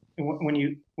 And when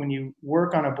you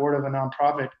work on a board of a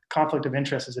nonprofit, conflict of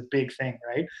interest is a big thing,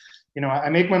 right? You know, I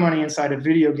make my money inside of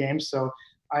video games,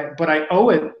 but I owe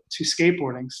it to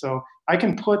skateboarding. So I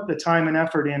can put the time and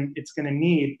effort in it's going to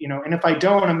need, you know, and if I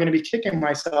don't, I'm going to be kicking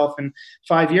myself in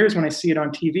 5 years when I see it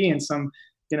on TV and some,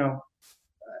 you know,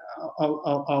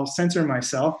 I'll censor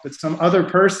myself, but some other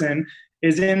person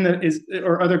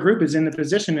or other group is in the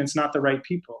position and it's not the right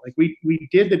people. Like we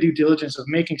did the due diligence of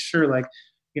making sure, like,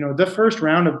 you know, the first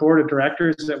round of board of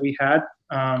directors that we had,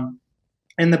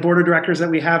 and the board of directors that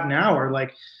we have now are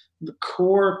like the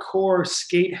core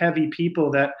skate heavy people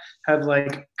that have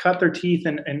like cut their teeth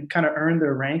and kind of earned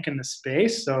their rank in the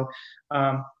space. So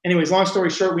anyways, long story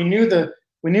short, we didn't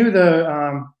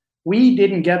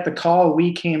get the call,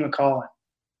 we came a calling.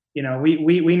 You know,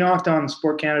 we knocked on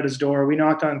Sport Canada's door, we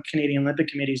knocked on Canadian Olympic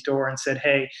Committee's door and said,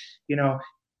 hey, you know,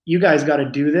 you guys got to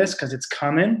do this because it's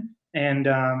coming, and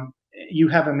you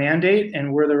have a mandate,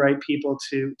 and we're the right people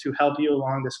to help you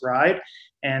along this ride.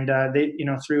 And they, you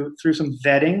know, through some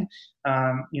vetting,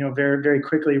 you know, very, very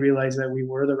quickly realized that we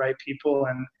were the right people,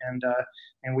 and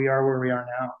we are where we are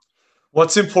now.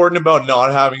 What's important about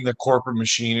not having the corporate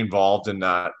machine involved in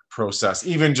that process,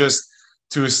 even just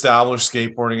to establish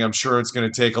skateboarding? I'm sure it's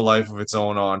going to take a life of its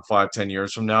own on 5-10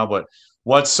 years from now, but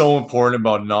what's so important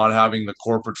about not having the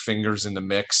corporate fingers in the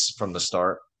mix from the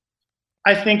start?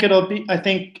 I think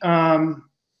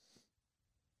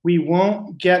we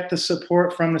won't get the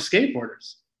support from the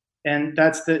skateboarders. And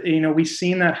that's we've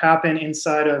seen that happen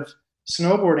inside of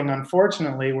snowboarding,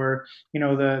 unfortunately, where, you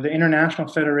know, the International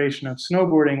Federation of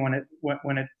Snowboarding,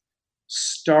 when it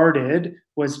started,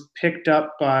 was picked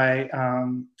up by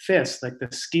FIS, like the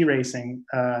ski racing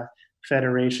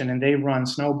federation, and they run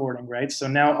snowboarding, right? So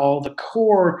now all the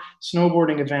core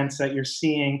snowboarding events that you're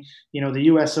seeing, you know, the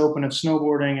US Open of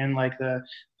snowboarding and like the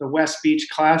West Beach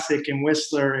Classic in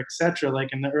Whistler, etc.,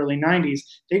 like in the early 90s,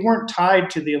 they weren't tied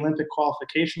to the Olympic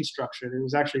qualification structure. It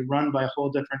was actually run by a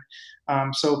whole different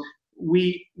so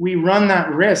we run that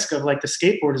risk of like the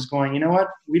skateboarders going, you know what,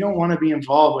 we don't want to be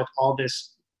involved with all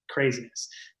this craziness,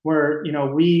 where, you know,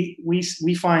 we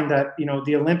find that, you know,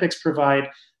 the Olympics provide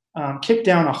kick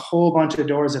down a whole bunch of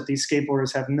doors that these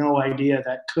skateboarders have no idea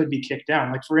that could be kicked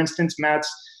down. Like, for instance,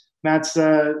 Matt's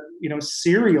you know,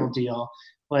 serial deal.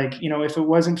 Like, you know, if it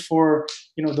wasn't for,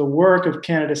 you know, the work of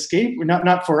Canada Skate,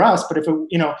 not for us, but if it,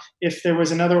 you know, if there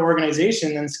was another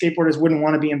organization, then skateboarders wouldn't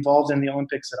want to be involved in the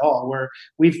Olympics at all. Where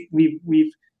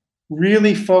we've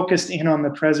really focused in on the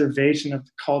preservation of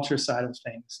the culture side of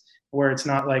things, where it's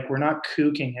not like we're not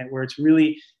kooking it, where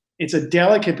it's a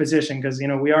delicate position because, you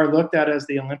know, we are looked at as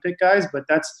the Olympic guys, but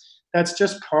that's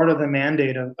just part of the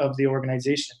mandate of the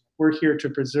organization. We're here to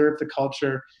preserve the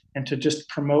culture and to just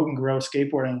promote and grow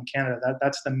skateboarding in Canada.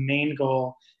 That's the main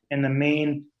goal and the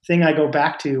main thing I go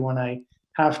back to when I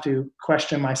have to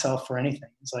question myself for anything.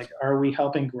 It's like, are we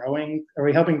helping to grow here?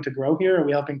 Are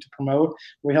we helping to promote?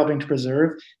 Are we helping to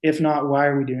preserve? If not, why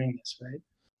are we doing this,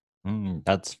 right?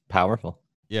 That's powerful.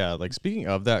 Yeah, like, speaking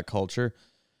of that culture,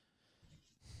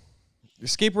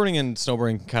 skateboarding and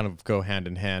snowboarding kind of go hand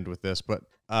in hand with this, but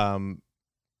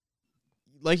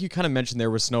like you kind of mentioned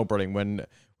there with snowboarding, when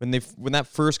that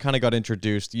first kind of got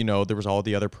introduced, you know, there was all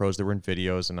the other pros that were in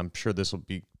videos, and I'm sure this will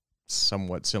be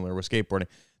somewhat similar with skateboarding.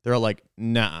 They're all like,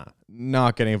 nah,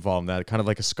 not getting involved in that. Kind of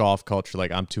like a scoff culture,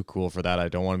 like, I'm too cool for that. I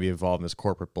don't want to be involved in this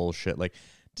corporate bullshit. Like,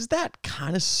 does that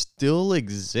kind of still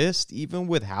exist even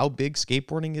with how big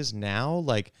skateboarding is now?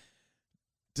 Like,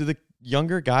 do the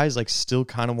younger guys like still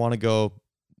kind of want to go,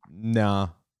 nah,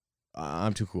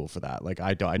 I'm too cool for that? Like,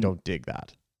 I don't dig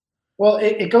that. Well,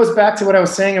 it goes back to what I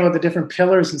was saying about the different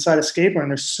pillars inside of skateboarding.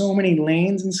 There's so many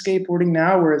lanes in skateboarding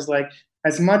now, whereas, like,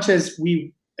 as much as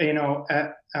we, you know,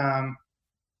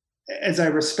 as I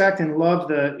respect and love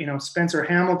the, you know, Spencer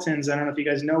Hamilton's, I don't know if you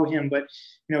guys know him, but,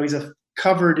 you know, he's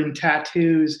covered in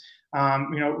tattoos,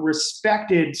 you know,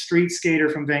 respected street skater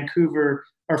from Vancouver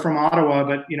or from Ottawa,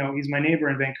 but, you know, he's my neighbor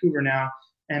in Vancouver now,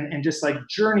 and just like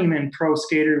journeyman pro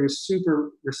skater who was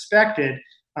super respected.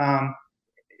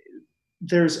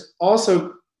 There's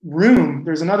also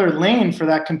there's another lane for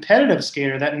that competitive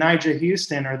skater, that Nigel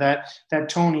Houston or that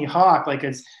Tony Hawk, like,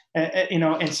 it's, you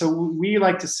know, and so we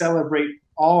like to celebrate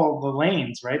all the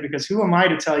lanes, right? Because who am I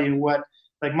to tell you what,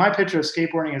 like, my picture of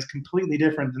skateboarding is completely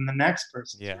different than the next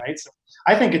person's, yeah. Right? So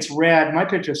I think it's rad. My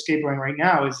picture of skateboarding right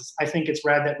now is, I think it's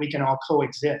rad that we can all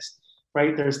coexist,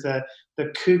 right? There's the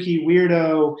kooky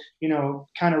weirdo, you know,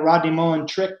 kind of Rodney Mullen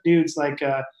trick dudes like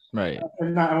Right.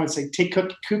 I would say take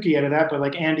cookie out of that, but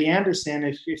like Andy Anderson,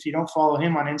 if you don't follow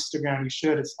him on Instagram, you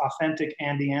should. It's authentic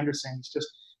Andy Anderson.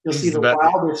 You'll see the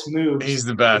wildest moves. He's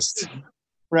the best.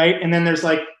 Right. And then there's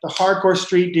like the hardcore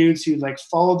street dudes who like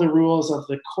follow the rules of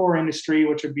the core industry,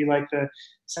 which would be like the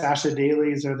Sasha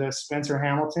Dailies or the Spencer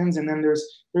Hamiltons. And then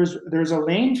there's a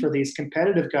lane for these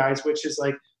competitive guys, which is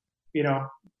like,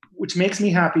 which makes me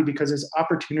happy because there's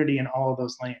opportunity in all of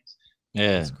those lanes.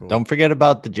 Yeah. Cool. Don't forget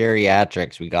about the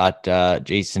geriatrics. We got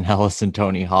Jason Ellis and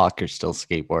Tony Hawk are still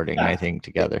skateboarding, I think,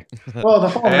 together. Well, the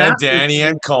whole and Danny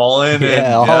and Colin.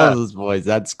 All of those boys.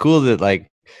 That's cool that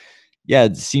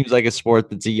it seems like a sport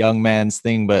that's a young man's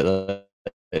thing, but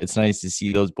it's nice to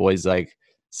see those boys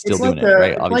still doing it,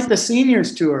 right? It's like the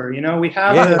seniors tour, we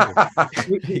have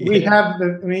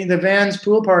the Vans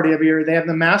pool party every year. They have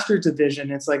the Masters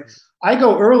division. It's like I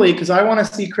go early because I want to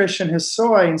see Christian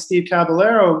Hosoi and Steve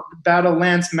Caballero battle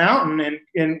Lance Mountain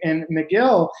and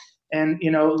McGill, and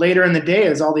later in the day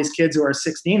is all these kids who are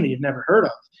 16 that you've never heard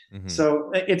of. Mm-hmm.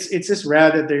 So it's just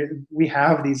rad that we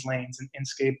have these lanes in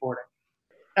skateboarding.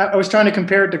 I was trying to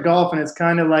compare it to golf, and it's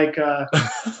kind of like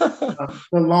the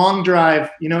long drive.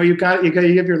 You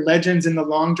have your legends in the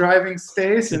long driving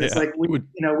space, and it's like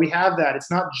we have that. It's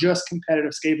not just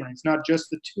competitive skateboarding. It's not just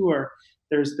the tour.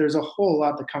 There's a whole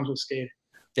lot that comes with skating.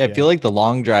 Yeah, I feel like the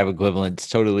long drive equivalent is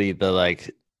totally the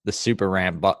super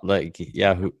ramp, but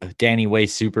Danny Way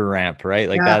super ramp, right?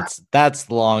 That's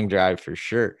the long drive for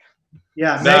sure.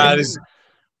 Yeah,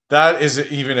 that is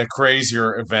even a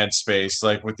crazier event space,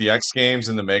 like with the X Games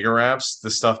and the mega ramps, the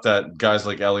stuff that guys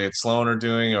like Elliot Sloan are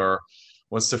doing, or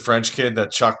what's the French kid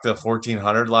that chucked the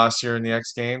 1400 last year in the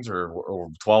X Games, or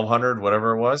 1200,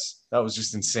 whatever it was. That was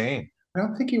just insane. I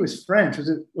don't think he was French.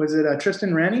 Was it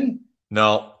Tristan Rennie?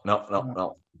 No.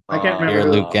 I can't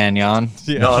remember. Luke Gagnon.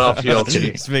 Yeah. No,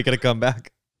 PLT. He's making a comeback.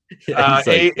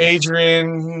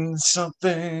 Adrian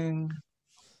something.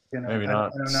 Maybe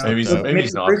not. I don't know. Maybe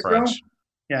he's not French.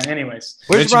 Yeah. Anyways,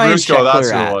 where's Ryan Scheckler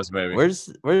that's at? Who it was, maybe. Where's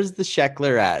the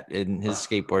Scheckler at in his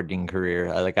skateboarding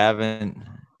career? I haven't.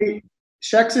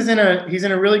 Shex is he's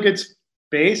in a really good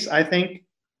space, I think,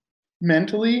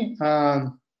 mentally.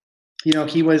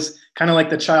 He was kind of like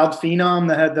the child phenom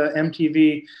that had the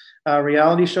MTV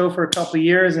reality show for a couple of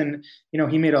years, and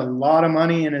he made a lot of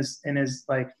money in his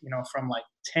from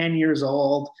 10 years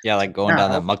old. Yeah, going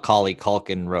down that Macaulay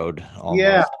Culkin road. Almost.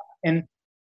 Yeah, and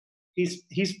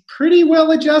he's pretty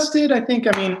well adjusted. I think.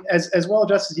 I mean, as well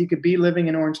adjusted as you could be living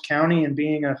in Orange County and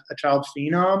being a child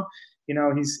phenom.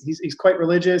 He's quite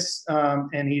religious,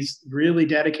 and he's really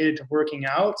dedicated to working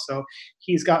out. So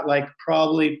he's got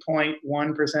probably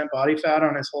 0.1% body fat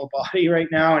on his whole body right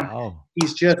now, and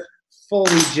he's just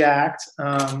fully jacked.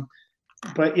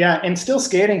 But yeah, and still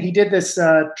skating. He did this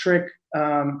trick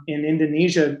in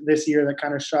Indonesia this year that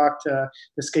kind of shocked the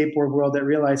skateboard world that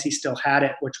realized he still had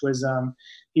it, which was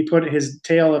he put his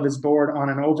tail of his board on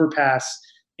an overpass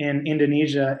in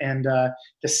Indonesia, and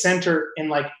the center in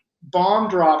bomb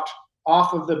dropped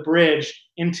off of the bridge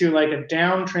into a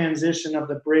down transition of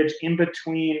the bridge in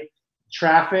between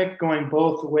traffic going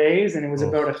both ways. And it was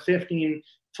about a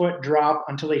 15-foot drop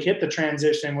until he hit the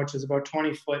transition, which is about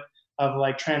 20 foot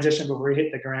of transition before he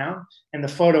hit the ground. And the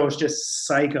photo is just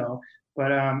psycho.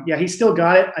 But he still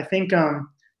got it. I think,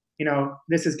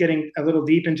 this is getting a little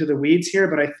deep into the weeds here,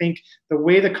 but I think the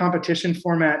way the competition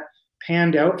format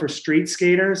panned out for street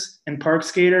skaters and park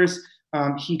skaters,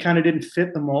 he kind of didn't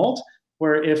fit the mold.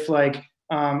 Where if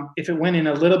it went in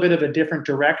a little bit of a different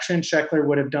direction, Scheckler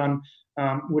would have done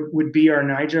would be our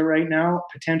Nyjah right now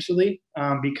potentially,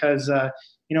 because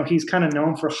he's kind of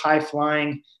known for high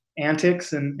flying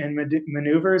antics and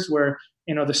maneuvers, where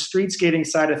the street skating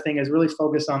side of thing is really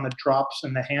focused on the drops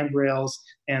and the handrails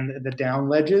and the down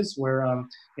ledges, where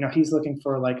he's looking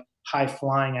for high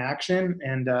flying action,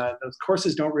 and those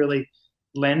courses don't really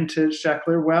lend to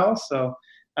Scheckler well. So.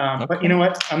 Okay. But you know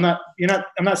what? I'm not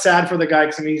sad for the guy,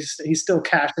 because he's still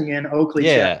cashing in Oakley.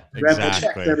 Yeah,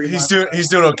 exactly. Every he's month.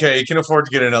 doing okay. He can afford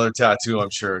to get another tattoo. I'm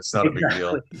sure it's not a big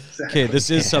deal. Exactly. Okay,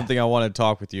 this is something I want to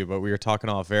talk with you, but we were talking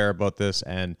off air about this,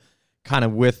 and kind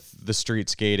of with the street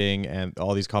skating and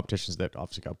all these competitions that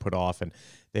obviously got put off, and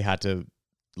they had to,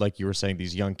 like you were saying,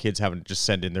 these young kids having to just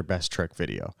send in their best trick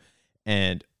video,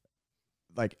 and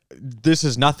this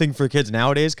is nothing for kids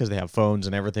nowadays because they have phones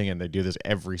and everything, and they do this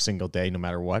every single day no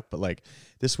matter what. But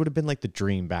this would have been the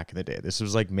dream back in the day. This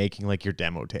was making your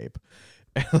demo tape.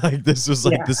 This was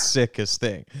the sickest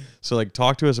thing. So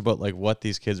talk to us about what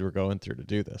these kids were going through to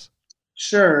do this.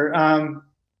 Sure. And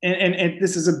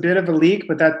this is a bit of a leak,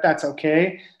 but that's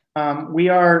okay. We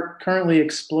are currently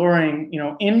exploring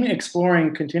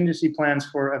contingency plans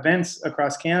for events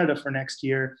across Canada for next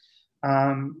year.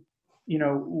 you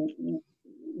know,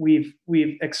 we've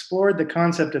explored the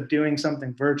concept of doing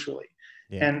something virtually.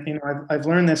 Yeah. And, you know, I've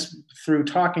learned this through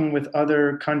talking with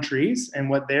other countries and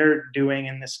what they're doing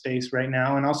in this space right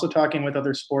now, and also talking with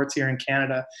other sports here in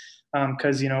Canada.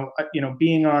 Because, you know,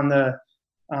 being on the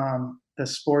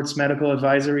Sports Medical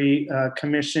Advisory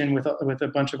Commission with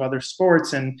a bunch of other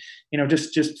sports, and, you know,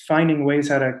 just finding ways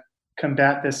how to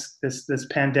combat this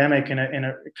pandemic in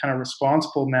a kind of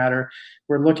responsible manner.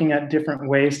 We're looking at different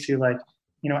ways to, like,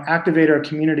 you know, activate our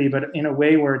community, but in a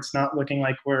way where it's not looking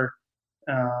like we're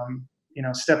you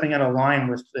know, stepping out of line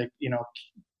with the, you know,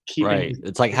 keeping. Right.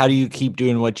 It's like, how do you keep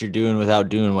doing what you're doing without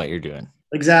doing what you're doing?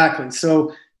 Exactly.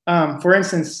 So, for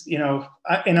instance, you know,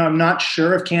 I'm not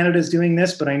sure if Canada's doing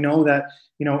this, but I know that,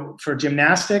 you know, for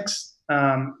gymnastics,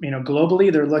 you know,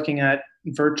 globally, they're looking at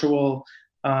virtual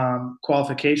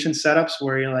qualification setups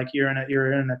where you're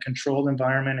in a controlled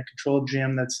environment, a controlled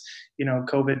gym that's, you know,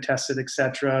 COVID tested,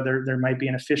 etc. There might be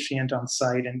an officiant on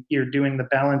site, and you're doing the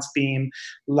balance beam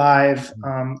live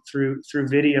through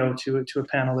video to a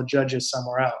panel of judges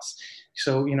somewhere else.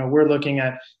 So, you know, we're looking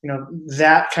at, you know,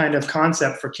 that kind of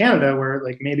concept for Canada, where,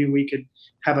 like, maybe we could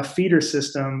have a feeder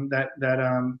system that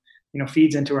you know,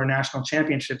 feeds into our national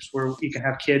championships, where we can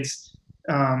have kids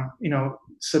you know,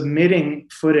 submitting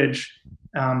footage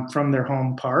from their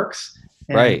home parks.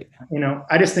 And, right. You know,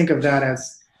 I just think of that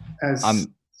as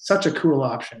such a cool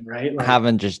option, right? Like,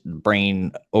 having just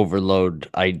brain overload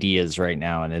ideas right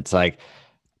now. And it's like,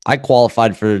 I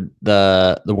qualified for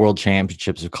the World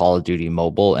Championships of Call of Duty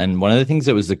Mobile. And one of the things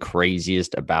that was the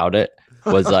craziest about it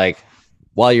was like,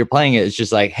 while you're playing it, it's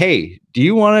just like, hey, do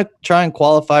you want to try and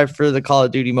qualify for the Call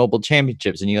of Duty Mobile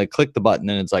Championships? And you, like, click the button,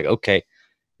 and it's like, okay,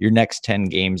 your next 10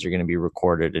 games are going to be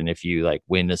recorded. And if you, like,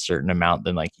 win a certain amount,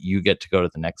 then, like, you get to go to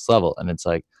the next level. And it's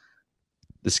like,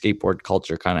 the skateboard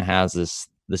culture kind of has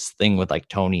this thing with, like,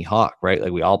 Tony Hawk, right?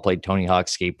 Like, we all played Tony Hawk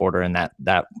Skateboarder, and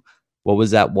that what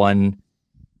was that one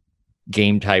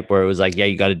game type where it was like, yeah,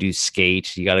 you got to do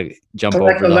skate, you got to jump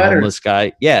over the homeless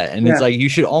guy. Yeah. And it's like, you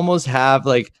should almost have,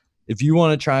 like, if you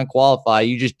want to try and qualify,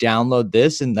 you just download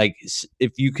this, and, like,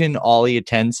 if you can ollie a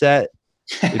 10 set,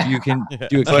 if you can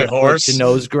do a kick to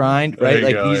nose grind, right?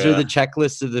 Like, these are the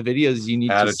checklists of the videos you need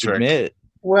to submit.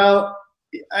 Well,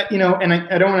 you know, and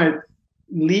I don't want to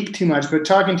leak too much, but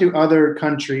talking to other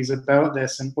countries about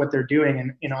this and what they're doing,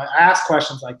 and, you know, I ask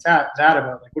questions like that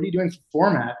about, like, what are you doing for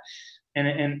format?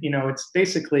 And you know, it's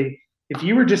basically, if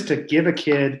you were just to give a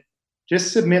kid,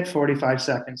 just submit 45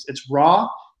 seconds. It's raw.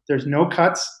 There's no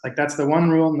cuts. Like, that's the one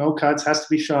rule. No cuts. Has to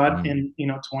be shot in, you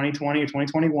know, 2020 or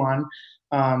 2021.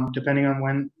 Depending on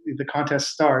when the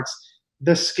contest starts.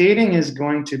 The skating is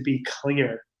going to be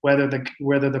clear whether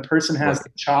the person has the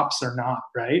chops or not,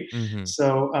 right? Mm-hmm.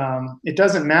 So it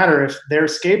doesn't matter if their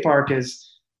skate park is,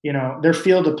 you know, their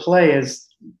field of play is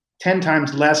 10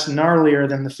 times less gnarlier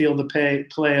than the field of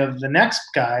play of the next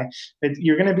guy.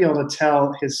 You're going to be able to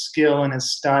tell his skill and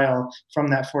his style from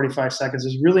that 45 seconds.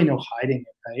 There's really no hiding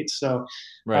it, right? So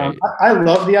I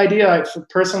love the idea.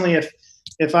 Personally,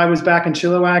 if I was back in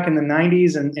Chilliwack in the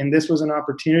 90s and this was an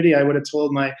opportunity, I would have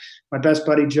told my best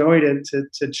buddy Joey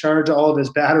to charge all of his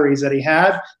batteries that he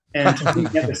had and to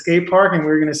meet at the skate park, and we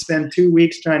were going to spend 2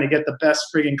 weeks trying to get the best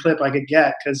friggin' clip I could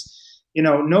get, because, you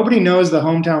know, nobody knows the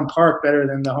hometown park better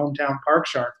than the hometown park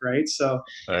shark, right? So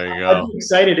there you go. I'd be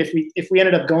excited if we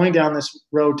ended up going down this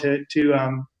road to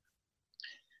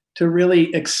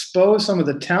really expose some of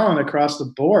the talent across the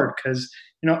board, because,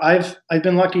 you know, I've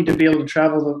been lucky to be able to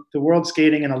travel the world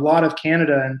skating in a lot of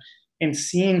Canada and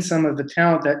seeing some of the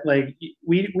talent that, like,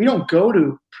 we don't go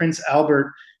to Prince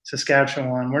Albert,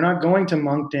 Saskatchewan. We're not going to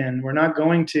Moncton. We're not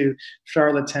going to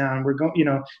Charlottetown. We're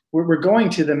going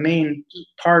to the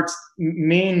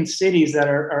main cities that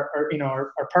are you know,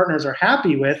 our partners are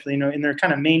happy with, you know, in their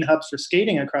kind of main hubs for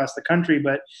skating across the country.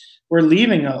 But we're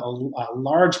leaving a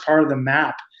large part of the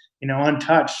map, you know,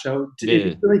 untouched. So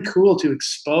it's really cool to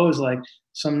expose, like,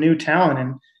 some new talent.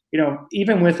 And, you know,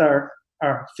 even with our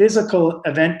physical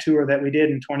event tour that we did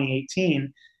in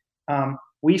 2018,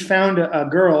 we found a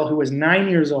girl who was 9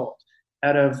 years old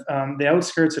out of the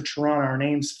outskirts of Toronto. Her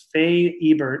name's Faye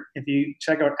Ebert. If you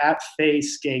check out @Faye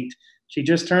Skate, she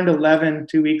just turned 11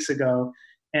 2 weeks ago,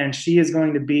 and she is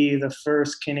going to be the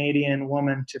first Canadian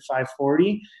woman to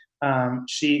 540.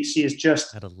 She is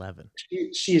just at 11.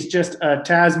 She's just a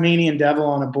Tasmanian devil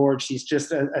on a board. She's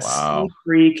just a speed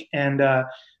freak, and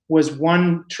was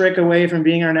one trick away from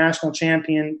being our national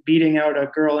champion, beating out a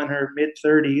girl in her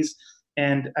mid-30s.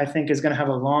 And I think is going to have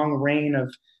a long reign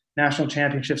of national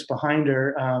championships behind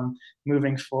her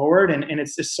moving forward. And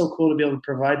it's just so cool to be able to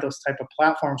provide those type of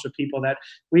platforms for people that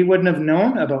we wouldn't have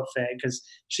known about Faye, because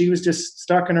she was just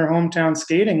stuck in her hometown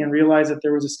skating and realized that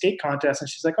there was a skate contest. And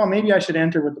she's like, oh, maybe I should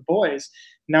enter with the boys.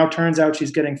 Now turns out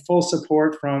she's getting full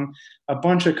support from a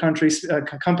bunch of companies.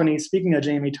 Speaking of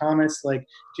Jamie Thomas, like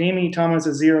Jamie Thomas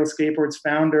is Zero Skateboards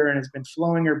founder and has been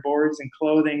flowing her boards and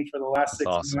clothing for the last 6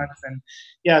 months. And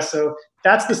yeah, so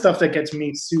that's the stuff that gets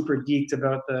me super geeked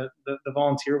about the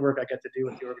volunteer work I get to do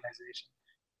with the organization.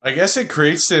 I guess it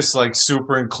creates this like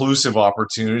super inclusive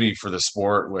opportunity for the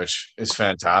sport, which is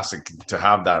fantastic to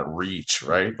have that reach,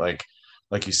 right?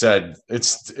 Like you said,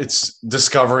 it's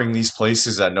discovering these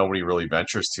places that nobody really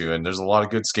ventures to, and there's a lot of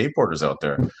good skateboarders out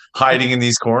there hiding in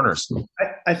these corners.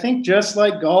 I think just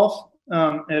like golf,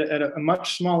 at a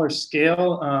much smaller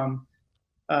scale,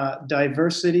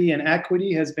 diversity and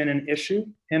equity has been an issue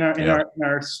in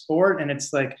our sport, and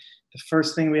it's like the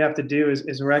first thing we have to do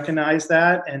is recognize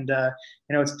that. And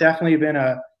it's definitely been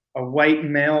a white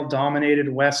male dominated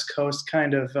West Coast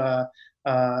kind of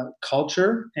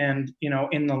culture. And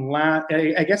in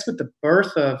the I guess with the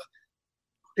birth of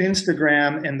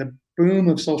Instagram and the boom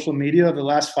of social media of the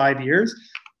last 5 years,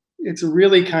 it's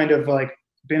really kind of like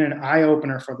been an eye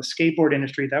opener for the skateboard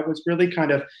industry that was really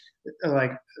kind of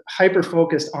like hyper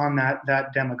focused on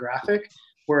that demographic,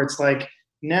 where it's like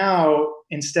now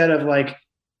instead of like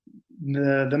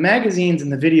the magazines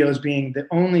and the videos being the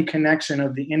only connection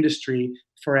of the industry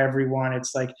for everyone,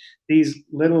 it's like these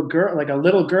little girl, like a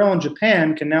little girl in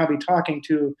Japan can now be talking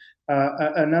to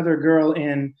another girl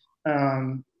in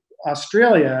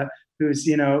Australia who's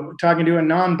talking to a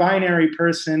non-binary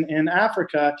person in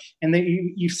Africa, and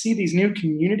you see these new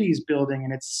communities building,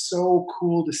 and it's so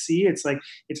cool to see. It's like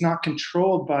it's not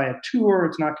controlled by a tour,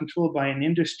 it's not controlled by an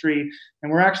industry,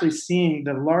 and we're actually seeing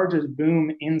the largest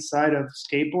boom inside of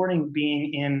skateboarding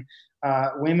being in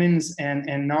women's and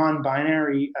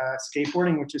non-binary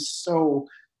skateboarding, which is so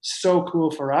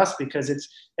cool for us, because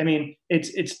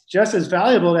it's just as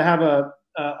valuable to have a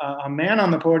man on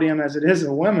the podium as it is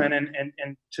a woman,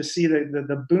 and to see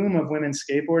the boom of women's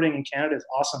skateboarding in Canada is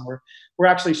awesome. We're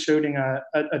actually shooting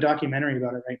a documentary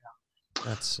about it right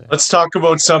now. Let's talk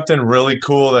about something really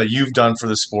cool that you've done for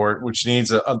the sport, which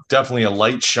needs definitely a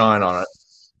light shine on it.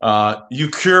 You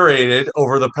curated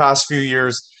over the past few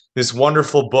years this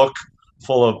wonderful book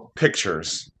full of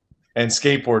pictures and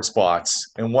skateboard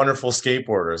spots and wonderful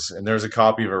skateboarders, and there's a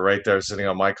copy of it right there sitting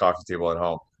on my coffee table at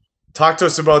home. Talk to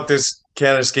us about this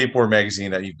Canada Skateboard magazine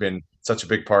that you've been such a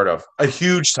big part of. A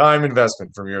huge time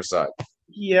investment from your side.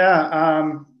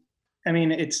 Yeah.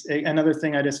 It's another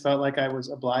thing I just felt like I was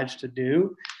obliged to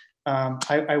do.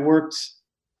 I worked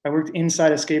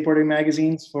inside of skateboarding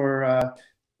magazines for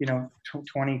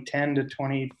 2010 to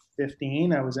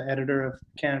 2015. I was an editor of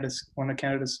one of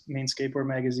Canada's main skateboard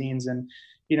magazines, and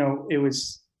it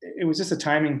was just a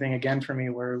timing thing again for me,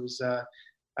 where it was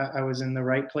I was in the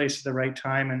right place at the right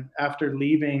time. And after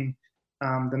leaving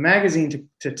the magazine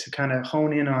to kind of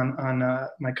hone in on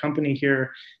my company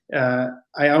here,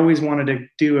 I always wanted to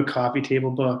do a coffee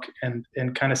table book and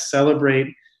kind of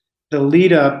celebrate the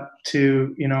lead up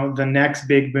to the next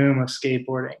big boom of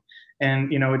skateboarding.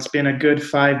 And it's been a good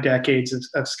 5 decades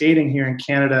of skating here in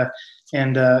Canada,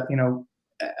 and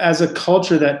as a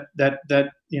culture that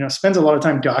spends a lot of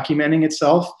time documenting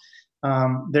itself,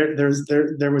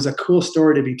 there was a cool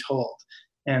story to be told.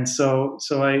 And so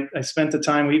I spent the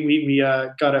time, we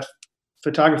got a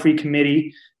photography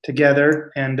committee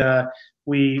together, and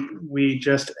we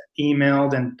just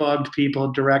emailed and bugged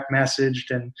people, direct messaged,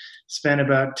 and spent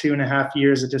about 2.5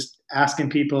 years of just asking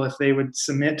people if they would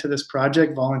submit to this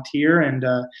project, volunteer. And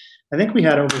I think we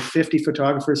had over 50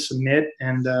 photographers submit,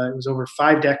 and it was over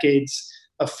 5 decades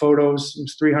of photos. It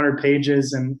was 300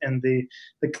 pages, and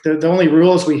the only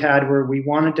rules we had were we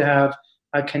wanted to have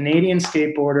a Canadian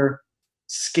skateboarder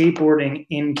skateboarding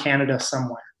in Canada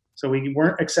somewhere. So we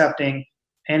weren't accepting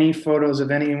any photos of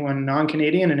anyone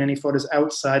non-Canadian and any photos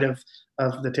outside of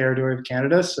the territory of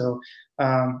Canada. So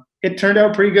it turned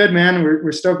out pretty good, man.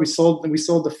 We're stoked. We sold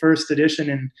the first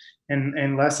edition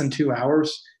in less than 2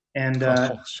 hours. And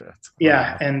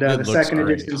yeah, and the second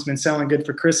edition has been selling good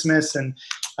for Christmas, and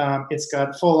it's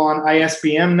got full-on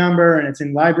ISBN number, and it's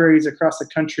in libraries across the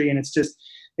country, and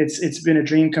it's been a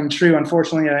dream come true.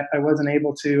 Unfortunately, I wasn't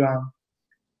able to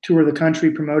tour the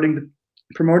country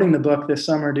promoting the book this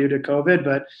summer due to COVID,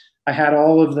 but I had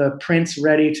all of the prints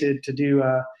ready to do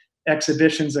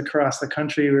exhibitions across the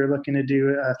country. We were looking to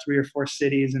do 3 or 4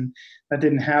 cities, and that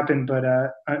didn't happen.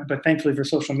 But thankfully for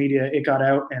social media, it got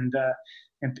out, and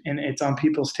and it's on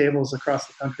people's tables across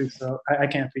the country. So I'm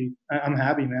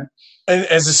happy, man. And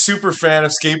as a super fan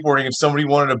of skateboarding, if somebody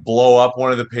wanted to blow up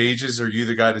one of the pages, are you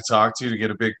the guy to talk to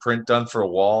get a big print done for a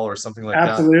wall or something like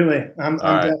Absolutely. that? I'm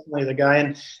definitely the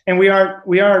guy. And we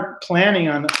are planning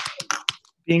on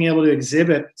being able to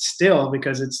exhibit still,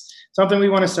 because it's something we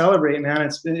want to celebrate, man.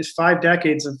 It's 5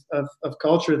 decades of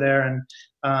culture there. And,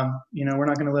 we're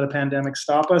not going to let a pandemic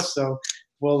stop us. So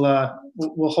we'll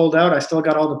hold out. I still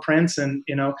got all the prints, and,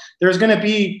 we're going to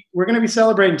be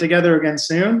celebrating together again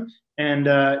soon. And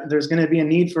there's going to be a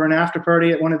need for an after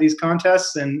party at one of these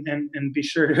contests, and be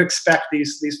sure to expect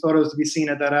these photos to be seen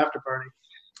at that after party.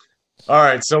 All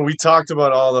right. So we talked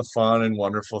about all the fun and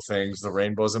wonderful things, the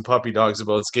rainbows and puppy dogs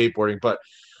about skateboarding, but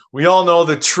we all know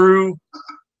the true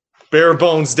bare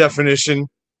bones definition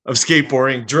of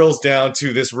skateboarding drills down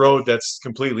to this road that's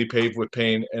completely paved with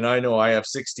pain. And I know I have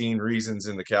 16 reasons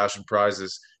in the cash and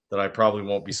prizes that I probably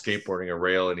won't be skateboarding a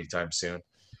rail anytime soon.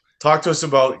 Talk to us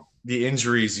about the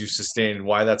injuries you sustained and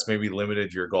why that's maybe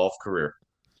limited your golf career.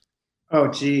 Oh,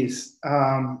 geez.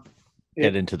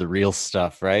 Get into the real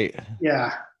stuff, right?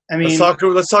 Yeah. I mean,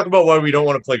 let's talk about why we don't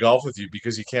want to play golf with you,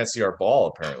 because you can't see our ball,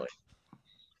 apparently.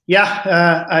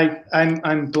 Yeah.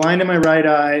 I'm blind in my right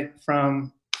eye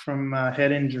from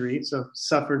head injury. So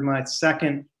suffered my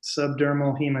second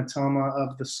subdermal hematoma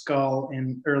of the skull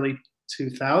in early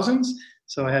 2000s.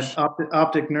 So I had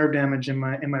optic nerve damage in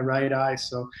my right eye.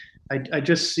 So I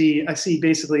see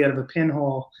basically out of a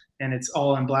pinhole, and it's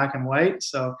all in black and white.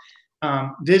 So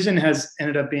vision has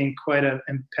ended up being quite an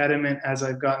impediment as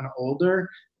I've gotten older,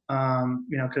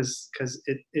 because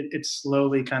it's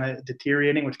slowly kind of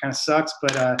deteriorating, which kind of sucks.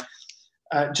 But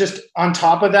just on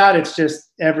top of that, it's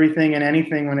just everything and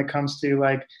anything when it comes to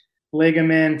like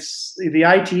ligaments. The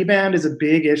IT band is a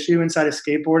big issue inside of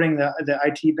skateboarding. The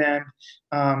IT band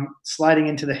sliding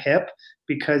into the hip,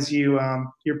 because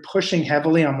you're pushing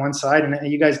heavily on one side, and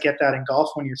you guys get that in golf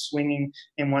when you're swinging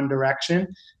in one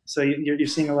direction. So you're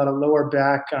seeing a lot of lower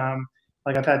back.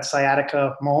 Like I've had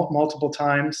sciatica multiple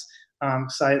times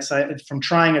from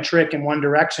trying a trick in one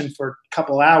direction for a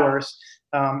couple hours.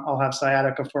 I'll have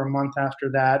sciatica for a month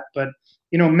after that. But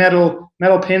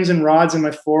metal pins and rods in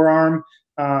my forearm.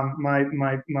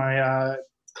 My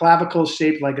clavicle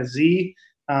shaped like a Z,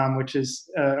 which is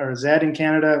or a Z in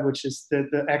Canada, which is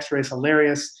the X-ray is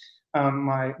hilarious.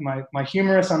 My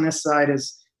humerus on this side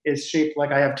is shaped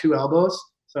like I have 2 elbows,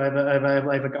 so I have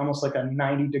like almost like a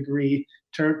 90-degree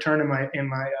turn in my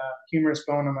humerus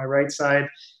bone on my right side.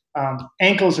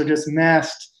 Ankles are just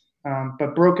messed.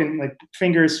 But broken, like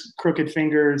fingers, crooked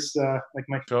fingers, like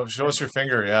my. Show us your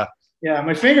finger, yeah. Yeah,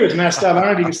 my finger is messed up. I don't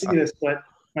know if you can see this, but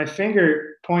my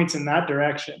finger points in that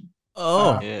direction.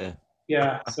 Oh, yeah.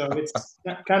 Yeah, so it's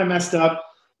kind of messed up.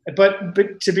 But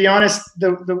to be honest,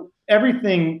 the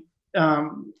everything,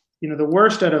 the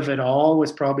worst out of it all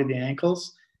was probably the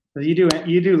ankles. You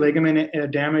do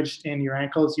ligament damage in your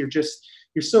ankles.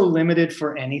 You're so limited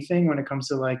for anything when it comes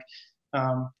to like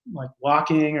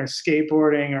walking or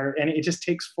skateboarding, and it just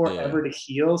takes forever to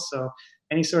heal. So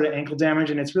any sort of ankle damage,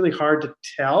 and it's really hard to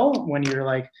tell when you're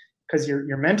like, because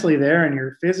you're mentally there and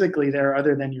you're physically there,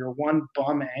 other than your one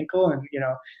bum ankle. And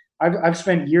I've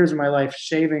spent years of my life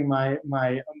shaving my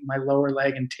lower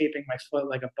leg and taping my foot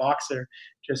like a boxer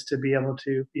just to be able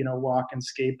to walk and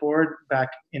skateboard back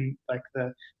in like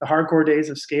the hardcore days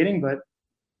of skating. But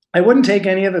I wouldn't take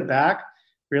any of it back,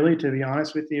 really, to be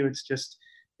honest with you. It's just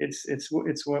it's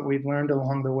what we've learned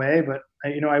along the way. But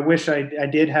I wish I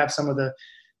did have some of the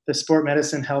sport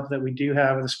medicine help that we do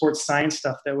have, the sports science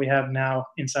stuff that we have now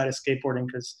inside of skateboarding,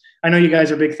 because I know you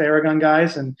guys are big Theragun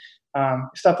guys, and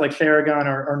stuff like Theragun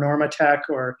or Normatec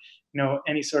or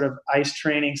any sort of ice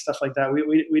training stuff like that.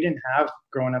 We didn't have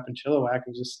growing up in Chilliwack. It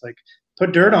was just like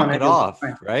put dirt on it off,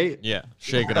 right? Yeah,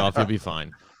 shake it off, you'll be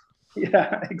fine.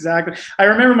 Yeah, exactly. I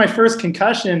remember my first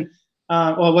concussion.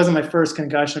 Well, it wasn't my first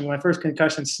concussion. My first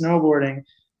concussion snowboarding.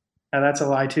 That's a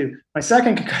lie too. My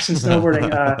second concussion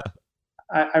snowboarding.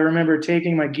 I remember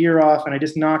taking my gear off, and I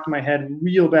just knocked my head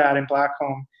real bad in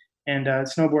Blackcomb, and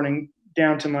snowboarding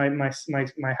down to my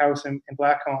house in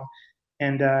Blackcomb,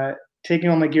 and taking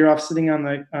all my gear off, sitting on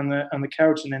the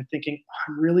couch, and then thinking,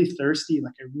 I'm really thirsty.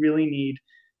 Like I really need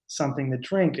something to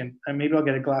drink, and maybe I'll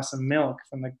get a glass of milk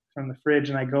from the fridge.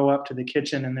 And I go up to the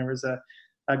kitchen, and there was a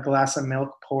glass of milk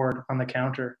poured on the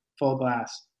counter, full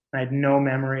glass. I had no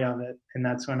memory of it, and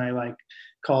that's when I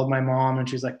called my mom, and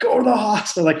she's like, "Go to the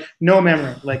hospital." Like no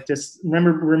memory, like just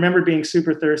remember being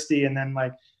super thirsty, and then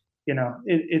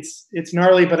it's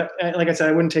gnarly. But like I said,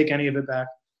 I wouldn't take any of it back.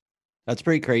 That's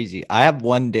pretty crazy. I have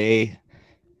one day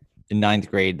in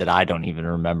ninth grade that I don't even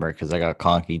remember because I got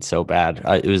conkied so bad.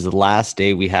 It was the last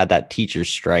day we had that teacher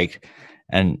strike.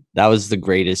 And that was the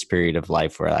greatest period of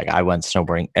life where like I went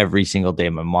snowboarding every single day.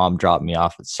 My mom dropped me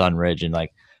off at Sunridge and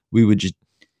like we would just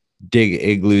dig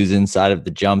igloos inside of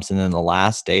the jumps. And then the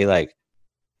last day, like,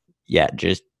 yeah,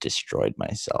 just destroyed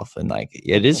myself. And like,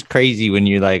 it is crazy when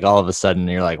you like all of a sudden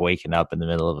you're like waking up in the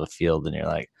middle of a field and you're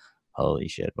like, holy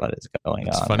shit, what is going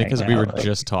on? It's funny because right we were like,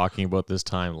 just talking about this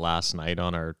time last night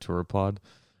on our tour pod.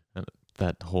 And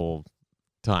that whole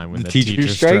time when the teacher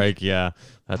strike. Yeah.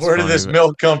 That's Where did this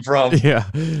milk come from? Yeah.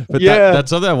 But that's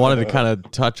something I wanted to kind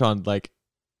of touch on. Like,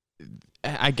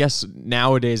 I guess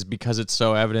nowadays, because it's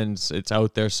so evident, it's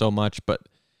out there so much, but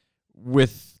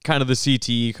with kind of the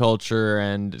CTE culture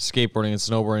and skateboarding and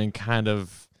snowboarding,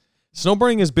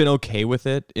 snowboarding has been okay with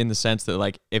it in the sense that,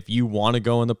 like, if you want to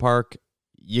go in the park,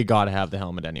 you got to have the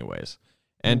helmet anyways.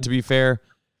 And to be fair,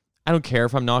 I don't care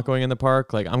if I'm not going in the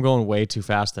park. Like, I'm going way too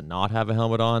fast to not have a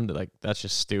helmet on. Like, that's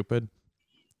just stupid.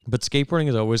 But skateboarding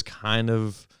has always kind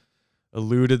of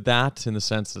eluded that in the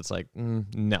sense that it's like,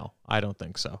 no, I don't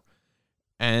think so.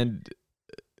 And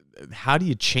how do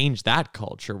you change that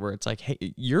culture where it's like, hey,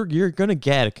 you're going to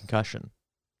get a concussion.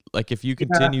 Like, if you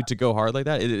continue to go hard like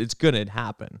that, it's going to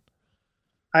happen.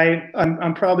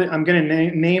 I'm going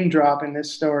to name drop in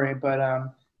this story, but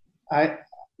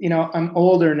I'm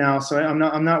older now, so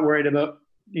I'm not worried about,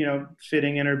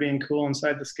 fitting in or being cool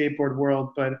inside the skateboard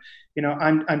world. But,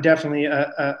 I'm definitely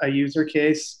a user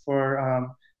case for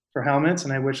helmets.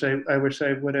 And I wish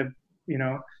I would have,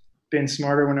 been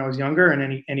smarter when I was younger,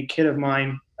 and any kid of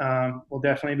mine will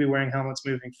definitely be wearing helmets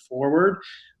moving forward.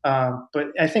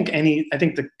 But I think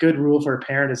the good rule for a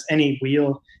parent is any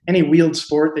wheeled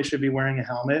sport, they should be wearing a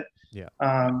helmet. Yeah.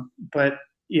 But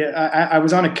yeah, I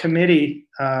was on a committee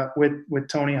with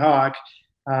Tony Hawk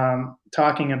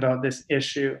talking about this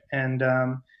issue, and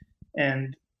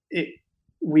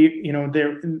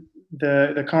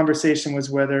the conversation was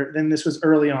whether, then this was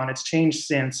early on, it's changed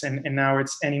since, and now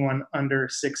it's anyone under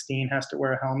 16 has to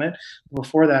wear a helmet.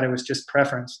 Before that, it was just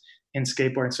preference in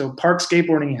skateboarding. So park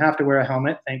skateboarding, you have to wear a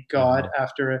helmet, thank God,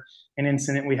 after an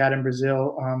incident we had in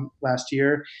Brazil last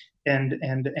year. And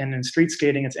in street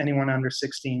skating, it's anyone under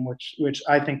 16, which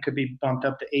I think could be bumped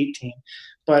up to 18.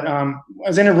 But I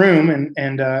was in a room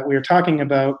and we were talking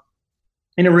about,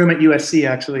 in a room at USC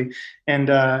actually, and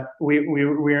we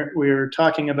were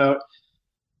talking about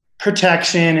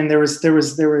protection, and there was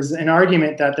an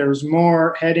argument that there was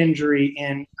more head injury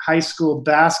in high school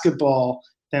basketball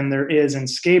than there is in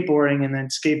skateboarding, and then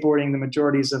skateboarding, the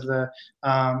majorities of the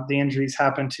injuries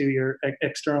happen to your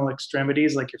external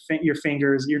extremities, like your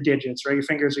fingers, your digits, right? Your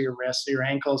fingers or your wrists or your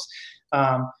ankles,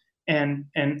 and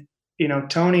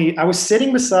Tony, I was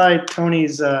sitting beside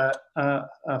Tony's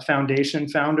foundation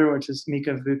founder, which is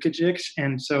Mika Vukic,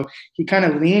 and so he kind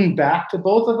of leaned back to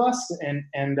both of us, and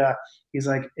he's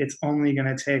like, "It's only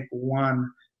going to take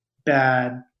one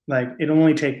bad, like it'll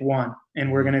only take one,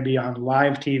 and we're going to be on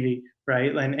live TV,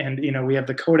 right?" And we have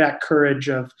the Kodak courage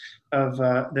of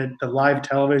the live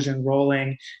television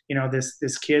rolling.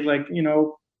 This kid, like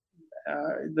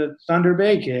the Thunder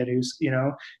Bay kid, who's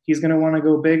he's going to want to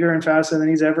go bigger and faster than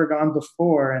he's ever gone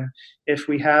before. And if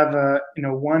we have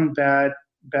one bad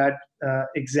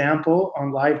example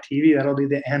on live TV, that'll be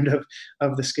the end of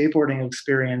the skateboarding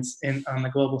experience on the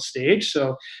global stage.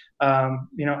 So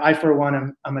I, for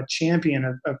one, I'm a champion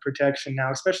of protection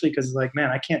now, especially because, like,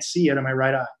 man, I can't see out of my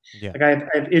right eye. Yeah. Like I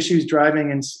have issues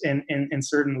driving in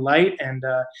certain light, and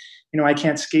I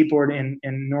can't skateboard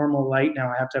in normal light now.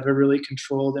 I have to have a really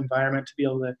controlled environment to be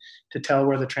able to tell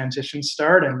where the transitions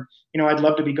start. And I'd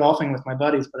love to be golfing with my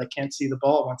buddies, but I can't see the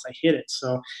ball once I hit it.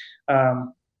 So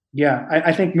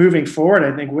I think moving forward,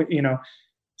 I think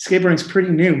skateboarding's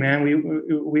pretty new, man.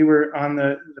 We were on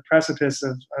the precipice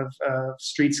of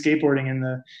street skateboarding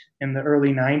in the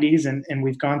early 90s, and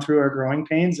we've gone through our growing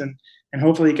pains, and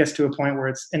hopefully it gets to a point where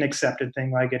it's an accepted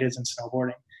thing like it is in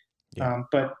snowboarding. Yeah.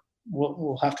 But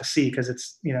we'll have to see, because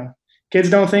it's kids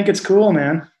don't think it's cool,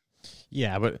 man.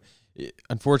 Yeah, but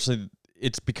unfortunately,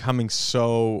 it's becoming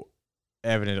so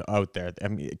evident out there. I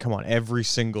mean, come on, every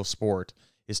single sport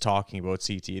is talking about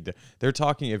CTE. They're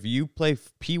talking, if you play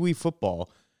Pee-wee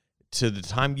football to the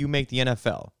time you make the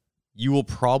NFL, you will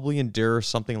probably endure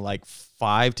something like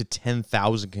 5,000 to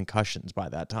 10,000 concussions by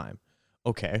that time.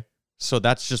 Okay, so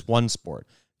that's just one sport.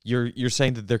 You're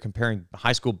saying that they're comparing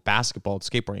high school basketball to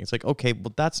skateboarding. It's like, okay,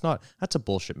 well, that's a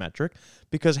bullshit metric,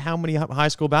 because how many high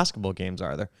school basketball games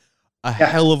are there?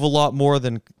 Hell of a lot more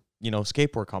than,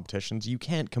 skateboard competitions. You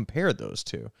can't compare those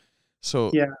two.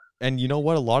 So, yeah. And you know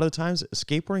what? A lot of the times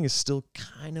skateboarding is still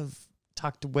kind of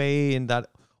tucked away in that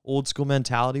old school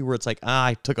mentality where it's like,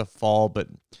 I took a fall, but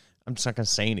I'm just not going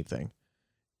to say anything.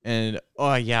 And,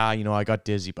 oh, yeah, I got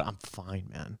dizzy, but I'm fine,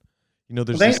 man.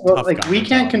 There's this tough guy we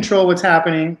can't control what's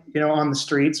happening, on the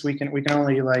streets. We can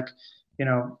only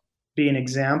be an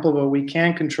example. What we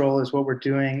can control is what we're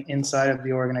doing inside of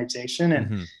the organization.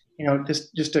 And,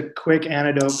 just a quick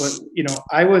anecdote, but,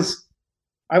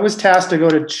 I was tasked to go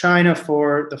to China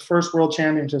for the first World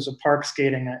Championships of park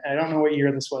skating. I don't know what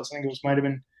year this was. I think it might have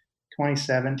been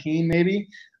 2017 maybe.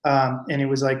 And it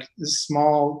was like this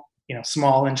small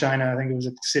in China. I think it was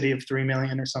a city of 3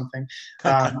 million or something.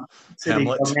 City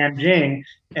called Nanjing.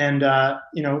 And,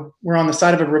 we're on the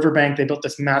side of a riverbank. They built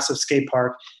this massive skate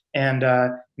park. And,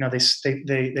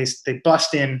 they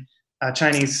bust in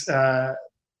Chinese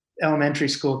elementary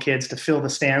school kids to fill the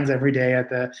stands every day at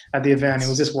the event. It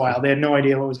was just wild. They had no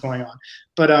idea what was going on.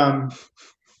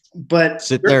 But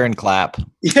sit there and clap.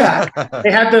 Yeah.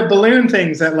 They had the balloon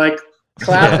things that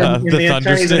clap, and the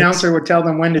Chinese announcer would tell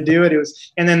them when to do it.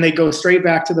 And then they go straight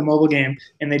back to the mobile game,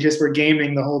 and they just were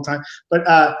gaming the whole time.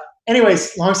 But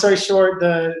anyways, long story short,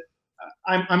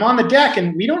 I'm on the deck,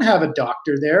 and we don't have a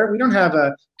doctor there. We don't have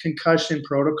a concussion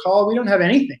protocol. We don't have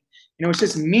anything. It's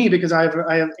just me, because I have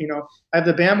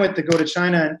the bandwidth to go to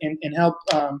China and help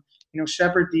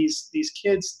shepherd these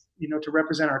kids to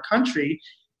represent our country.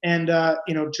 And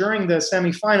during the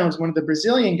semifinals, one of the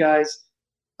Brazilian guys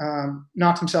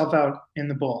knocked himself out in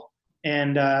the bull,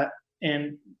 and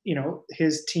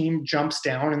his team jumps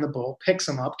down in the bull, picks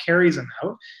him up, carries him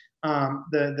out.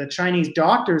 The Chinese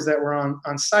doctors that were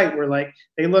on site were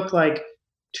they looked like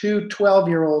two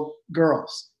 12-year-old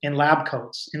girls in lab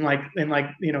coats, in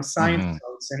science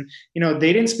coats, and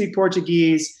they didn't speak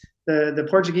Portuguese. The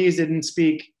Portuguese didn't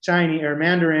speak Chinese or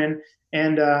Mandarin,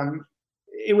 and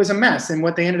it was a mess. And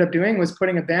what they ended up doing was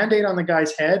putting a Band-Aid on the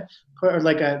guy's head, put a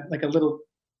little.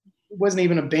 It wasn't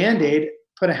even a Band-Aid,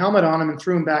 put a helmet on him and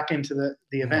threw him back into the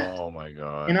event. Oh my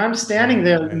God. And I'm standing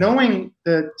there knowing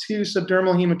the 2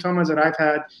 subdermal hematomas that I've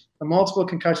had, the multiple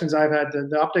concussions I've had,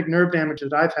 the optic nerve damage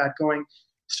that I've had,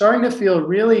 starting to feel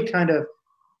really kind of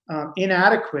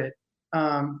inadequate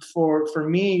for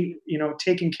me,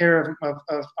 taking care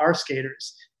of our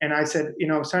skaters. And I said,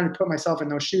 I was trying to put myself in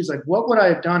those shoes. What would I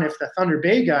have done if the Thunder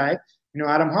Bay guy,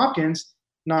 Adam Hopkins,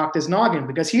 knocked his noggin?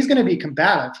 Because he's going to be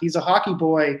combative. He's a hockey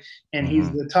boy, and he's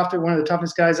one of the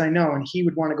toughest guys I know, and he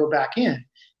would want to go back in.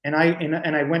 And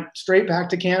I went straight back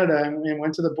to Canada and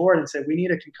went to the board and said, we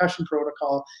need a concussion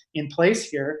protocol in place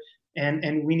here,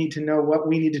 and we need to know what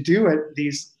we need to do at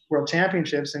these World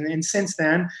Championships. And since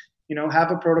then,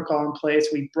 have a protocol in place.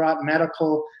 We brought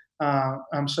medical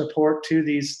support to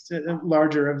these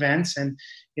larger events, and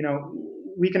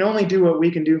we can only do what we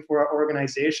can do for our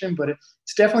organization, but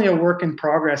it's definitely a work in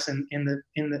progress in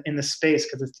the space,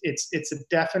 because it's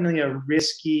definitely a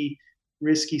risky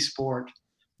sport.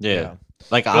 Yeah.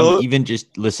 I'm even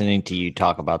just listening to you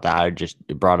talk about that. I just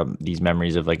brought up these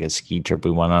memories of a ski trip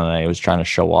we went on, and I was trying to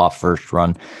show off first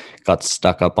run, got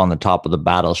stuck up on the top of the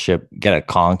battleship, get a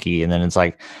conky. And then it's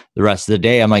the rest of the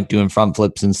day, I'm doing front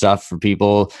flips and stuff for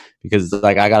people, because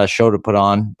I got a show to put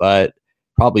on, but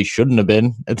probably shouldn't have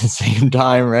been at the same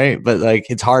time. Right. But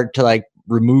it's hard to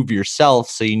remove yourself.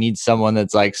 So you need someone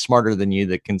that's smarter than you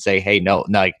that can say, hey, no,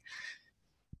 the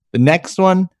next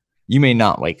one you may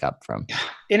not wake up from.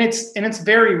 And it's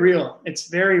very real. It's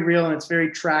very real, and it's very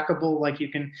trackable. You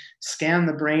can scan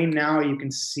the brain now. You can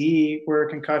see where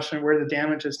the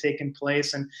damage has taken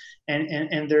place, and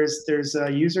there's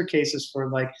user cases for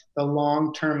the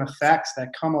long-term effects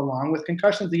that come along with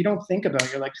concussions that you don't think about.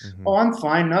 You're oh, I'm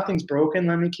fine, nothing's broken,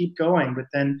 let me keep going. But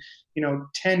then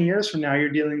 10 years from now, you're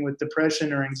dealing with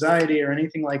depression or anxiety or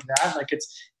anything like that.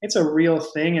 It's a real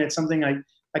thing, and it's something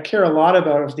I care a lot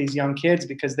about these young kids,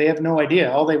 because they have no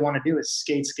idea. All they want to do is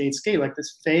skate. Like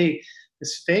this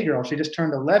Faye girl, she just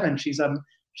turned 11. She's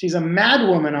a mad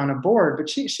woman on a board, but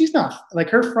she's not,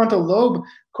 her frontal lobe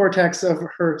cortex of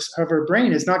her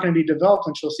brain is not going to be developed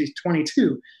until she's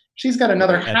 22. She's got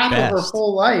another half of her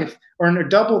whole life, or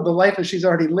double the life that she's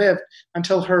already lived,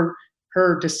 until her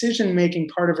decision-making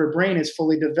part of her brain is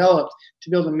fully developed to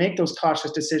be able to make those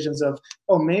cautious decisions of,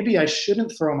 oh, maybe I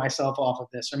shouldn't throw myself off of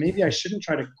this, or maybe I shouldn't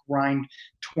try to grind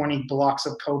 20 blocks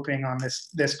of coping on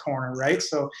this corner, right?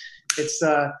 So it's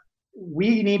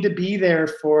we need to be there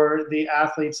for the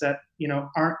athletes that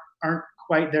aren't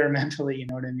quite there mentally. You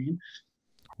know what I mean?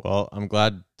 Well, I'm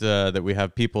glad that we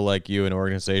have people like you and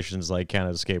organizations like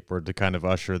Canada Skateboard to kind of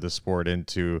usher the sport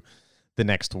into the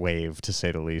next wave, to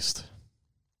say the least.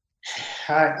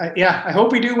 I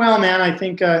hope we do well, man. I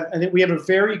think we have a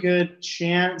very good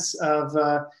chance of,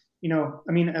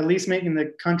 at least making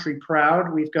the country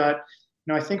proud. We've got,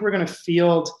 I think we're going to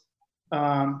field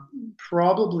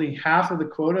probably half of the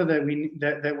quota that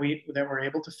we're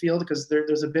able to field, because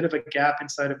there's a bit of a gap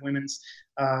inside of women's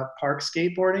park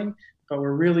skateboarding, but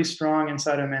we're really strong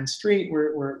inside of men's street.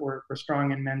 We're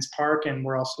strong in men's park, and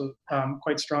we're also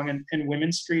quite strong in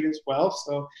women's street as well.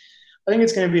 So I think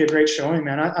it's going to be a great showing,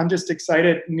 man. I'm just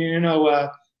excited.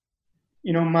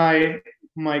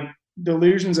 My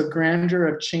delusions of grandeur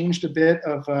have changed a bit,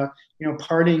 of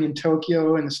partying in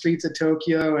Tokyo and the streets of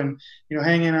Tokyo, and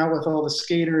hanging out with all the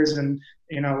skaters, and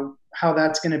how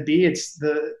that's going to be. It's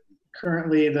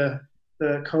currently the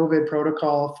COVID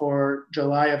protocol for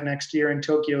July of next year in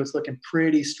Tokyo is looking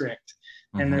pretty strict,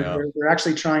 and they're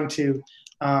actually trying to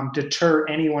deter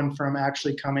anyone from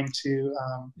actually coming to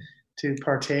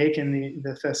partake in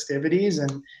the festivities,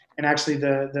 and actually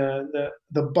the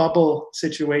bubble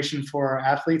situation for our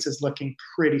athletes is looking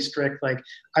pretty strict. Like,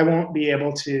 I won't be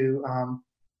able to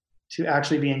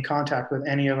actually be in contact with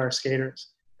any of our skaters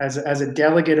as a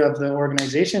delegate of the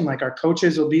organization. Like, our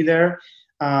coaches will be there,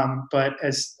 but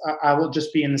as I will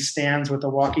just be in the stands with a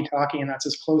walkie-talkie, and that's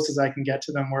as close as I can get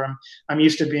to them, where I'm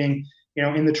used to being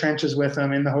in the trenches with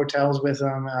them, in the hotels with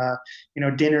them,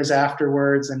 dinners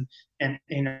afterwards, and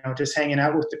just hanging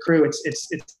out with the crew. It's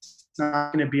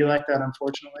not going to be like that,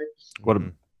 unfortunately.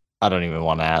 I don't even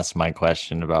want to ask my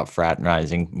question about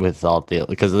fraternizing with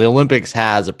because the Olympics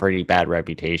has a pretty bad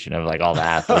reputation of like all the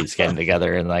athletes getting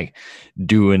together and like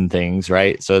doing things,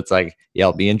 right? So it's like,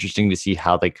 it'll be interesting to see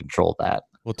how they control that.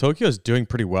 Well, Tokyo's doing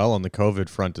pretty well on the COVID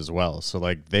front as well, so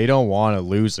like they don't want to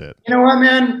lose it. You know what,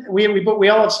 man? We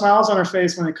all have smiles on our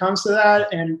face when it comes to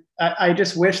that, and I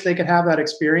just wish they could have that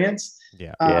experience.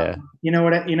 Yeah. You know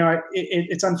what?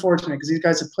 It's unfortunate because these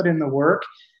guys have put in the work,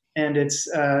 and it's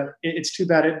too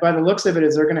bad. By the looks of it,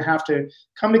 is they're going to have to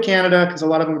come to Canada, because a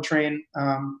lot of them train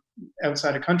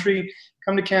outside of country.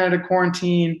 Come to Canada,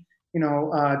 quarantine,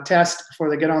 test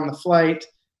before they get on the flight.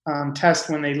 Test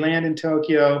when they land in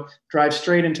Tokyo, drive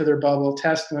straight into their bubble,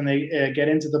 test when they get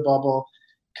into the bubble,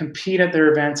 compete at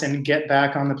their events, and get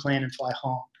back on the plane and fly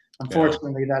home.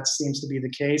 Unfortunately, that seems to be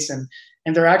the case, and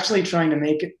they're actually trying to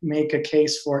make a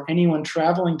case for anyone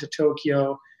traveling to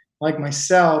Tokyo, like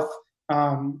myself.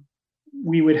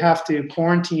 We would have to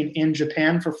quarantine in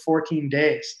Japan for 14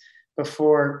 days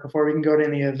before we can go to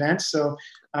any events. So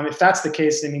if that's the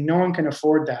case, I mean, no one can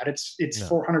afford that. It's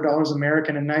 $400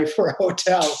 American a night for a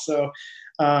hotel. So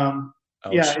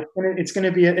it's going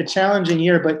to be a challenging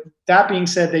year. But that being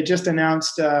said, they just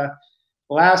announced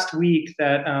last week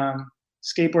that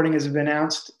skateboarding has been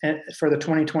announced for the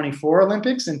 2024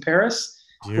 Olympics in Paris.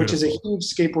 Beautiful. Which is a huge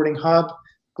skateboarding hub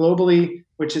globally,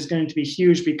 which is going to be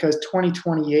huge because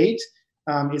 2028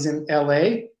 is in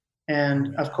LA.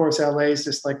 And of course, LA is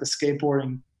just like the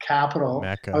skateboarding capital.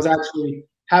 Mecca. I was actually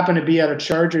happened to be at a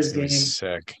Chargers game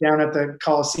down at the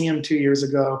Coliseum 2 years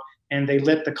ago, and they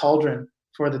lit the cauldron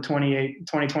for the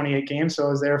 2028 game. So I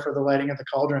was there for the lighting of the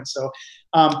cauldron. So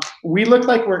we look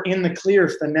like we're in the clear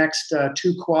for the next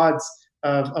two quads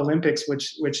of Olympics,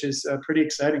 which is pretty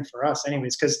exciting for us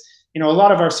anyways, because a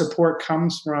lot of our support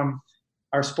comes from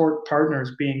our sport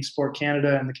partners, being Sport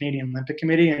Canada and the Canadian Olympic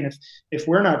Committee. And if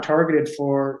we're not targeted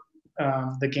for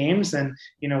the games, then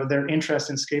their interest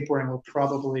in skateboarding will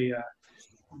probably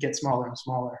get smaller and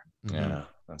smaller. Yeah,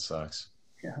 that sucks.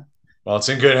 Yeah. Well, it's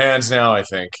in good hands now, I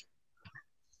think.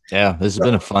 Yeah, this has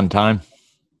been a fun time.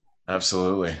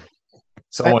 Absolutely.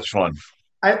 So much fun.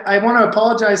 I want to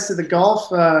apologize to the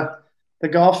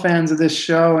golf fans of this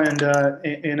show, and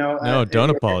no, don't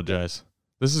apologize.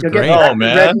 This is great. Oh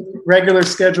man, regular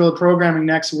scheduled programming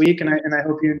next week, and I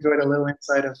hope you enjoyed a little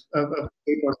insight of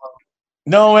skateboard.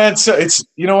 No, man, it's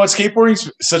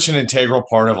skateboarding's such an integral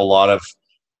part of a lot of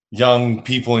young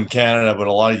people in Canada, but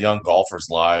a lot of young golfers'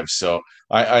 lives. So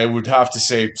I would have to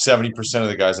say 70% of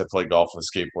the guys that play golf with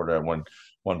skateboard at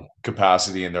one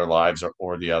capacity in their lives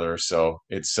or the other. So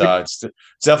it's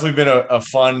definitely been a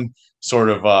fun sort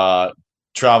of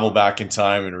travel back in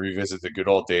time and revisit the good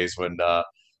old days when a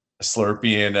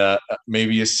Slurpee and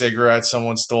maybe a cigarette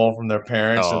someone stole from their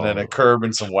parents, and then a curb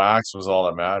and some wax was all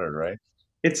that mattered, right?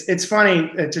 It's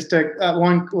funny. Just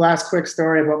one last quick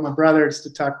story about my brother, just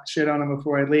to talk shit on him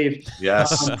before I leave.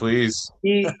 Yes, please.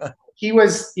 He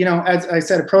was, as I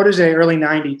said, a protege, early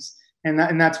 '90s, and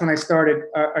that's when I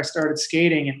started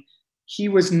skating. And he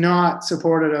was not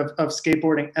supportive of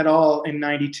skateboarding at all in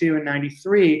 '92 and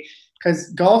 '93. Because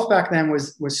golf back then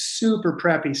was super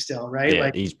preppy still, right?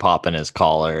 Yeah, he's popping his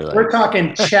collar. We're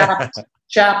talking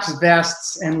chaps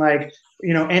vests and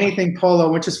anything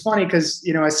polo, which is funny because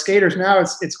as skaters now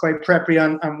it's quite preppy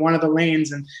on one of the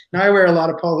lanes, and now I wear a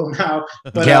lot of polo now.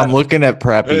 But, I'm looking at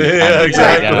preppy. Yeah,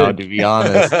 exactly. Right now, to be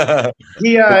honest,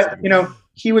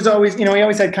 he was always he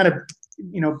always had kind of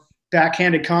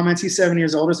backhanded comments. He's 7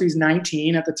 years older, so he's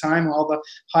 19 at the time, all the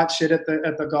hot shit at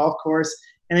the golf course.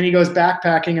 And then he goes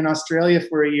backpacking in Australia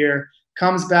for a year,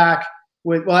 comes back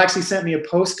actually sent me a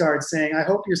postcard saying, I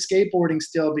hope you're skateboarding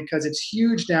still because it's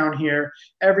huge down here.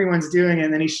 Everyone's doing it.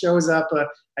 And then he shows up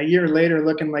a year later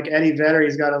looking like Eddie Vedder.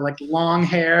 He's got long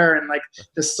hair and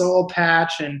the soul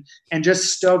patch and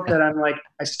just stoked that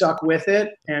I stuck with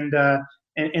it. And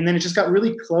then it just got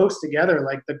really close together.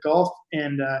 Like the golf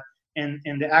and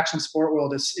the action sport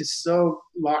world is so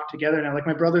locked together now. Like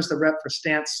my brother's the rep for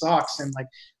Stance socks. And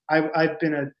I've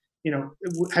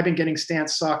been getting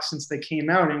Stance socks since they came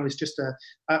out, and it was just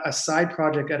a side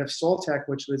project out of Soltech,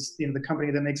 which was the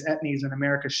company that makes Etnies and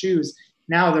America shoes.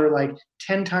 Now they're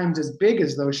 10 times as big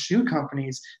as those shoe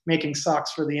companies making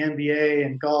socks for the NBA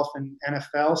and golf and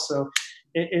NFL. So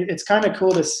it's kind of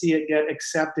cool to see it get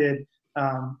accepted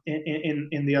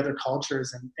in the other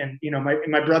cultures. And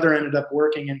my brother ended up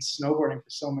working in snowboarding for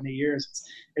so many years.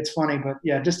 It's funny, but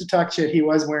yeah, just to talk shit, he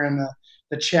was wearing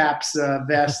the chaps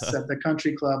vests at the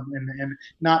country club and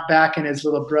not backing his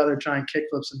little brother trying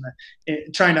kickflips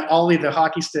trying to ollie the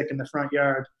hockey stick in the front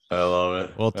yard. I love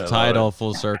it. Well, to tie it all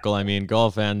full circle, I mean,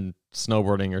 golf and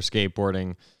snowboarding or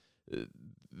skateboarding,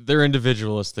 they're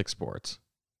individualistic sports.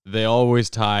 They always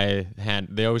go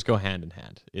hand in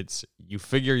hand. It's you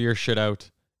figure your shit out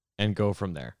and go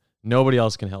from there. Nobody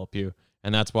else can help you.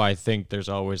 And that's why I think there's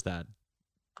always that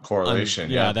correlation.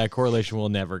 That correlation will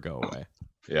never go away.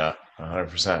 Yeah,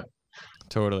 100%.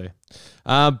 Totally.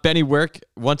 Benny, where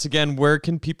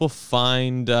can people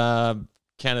find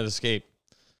Canada Skate?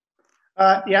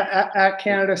 At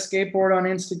Canada Skateboard on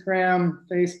Instagram,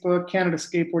 Facebook,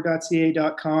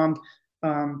 canadaskateboard.ca.com.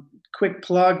 Quick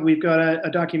plug, we've got a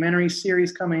documentary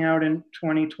series coming out in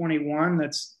 2021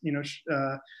 that's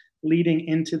leading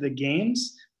into the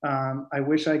games. I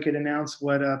wish I could announce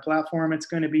what platform it's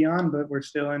going to be on, but we're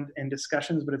still in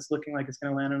discussions, but it's looking like it's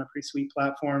going to land on a pretty sweet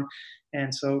platform.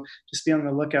 And so just be on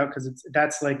the lookout because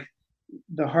that's like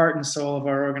the heart and soul of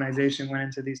our organization went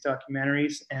into these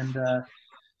documentaries. And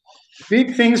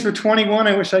big things for 21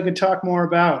 I wish I could talk more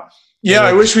about. Yeah,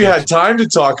 I wish we had time to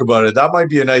talk about it. That might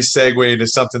be a nice segue into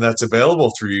something that's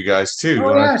available through you guys too.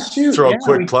 Throw a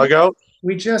quick plug out?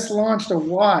 We just launched a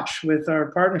watch with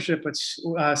our partnership with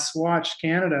Swatch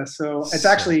Canada. So it's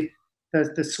actually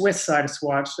the Swiss side of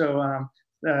Swatch. So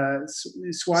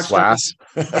Swatch,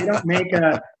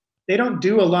 they don't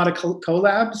do a lot of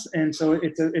collabs, and so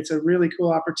it's a really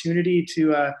cool opportunity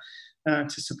to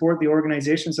support the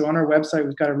organization. So on our website,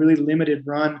 we've got a really limited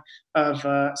run of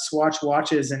Swatch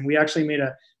watches, and we actually made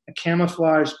a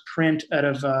camouflage print out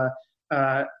of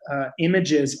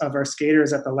images of our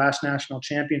skaters at the last national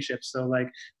championship. So like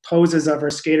poses of our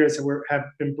skaters have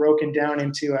been broken down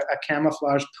into a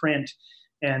camouflage print.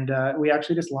 And we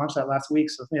actually just launched that last week.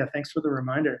 So yeah, thanks for the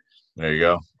reminder. There you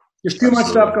go. There's too much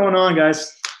stuff going on,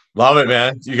 guys. Love it,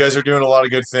 man. You guys are doing a lot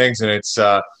of good things, and it's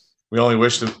we only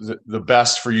wish the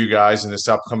best for you guys in this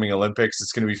upcoming Olympics.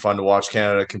 It's going to be fun to watch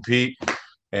Canada compete,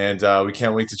 and we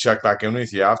can't wait to check back in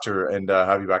with you after and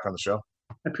have you back on the show.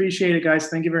 Appreciate it, guys.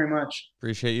 Thank you very much.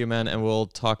 Appreciate you, man. And we'll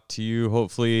talk to you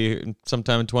hopefully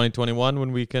sometime in 2021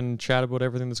 when we can chat about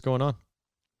everything that's going on.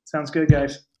 Sounds good,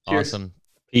 guys. Cheers. Awesome.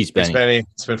 Peace, Benny. Thanks, Benny.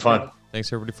 It's been fun.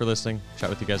 Thanks, everybody, for listening. Chat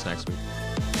with you guys next week.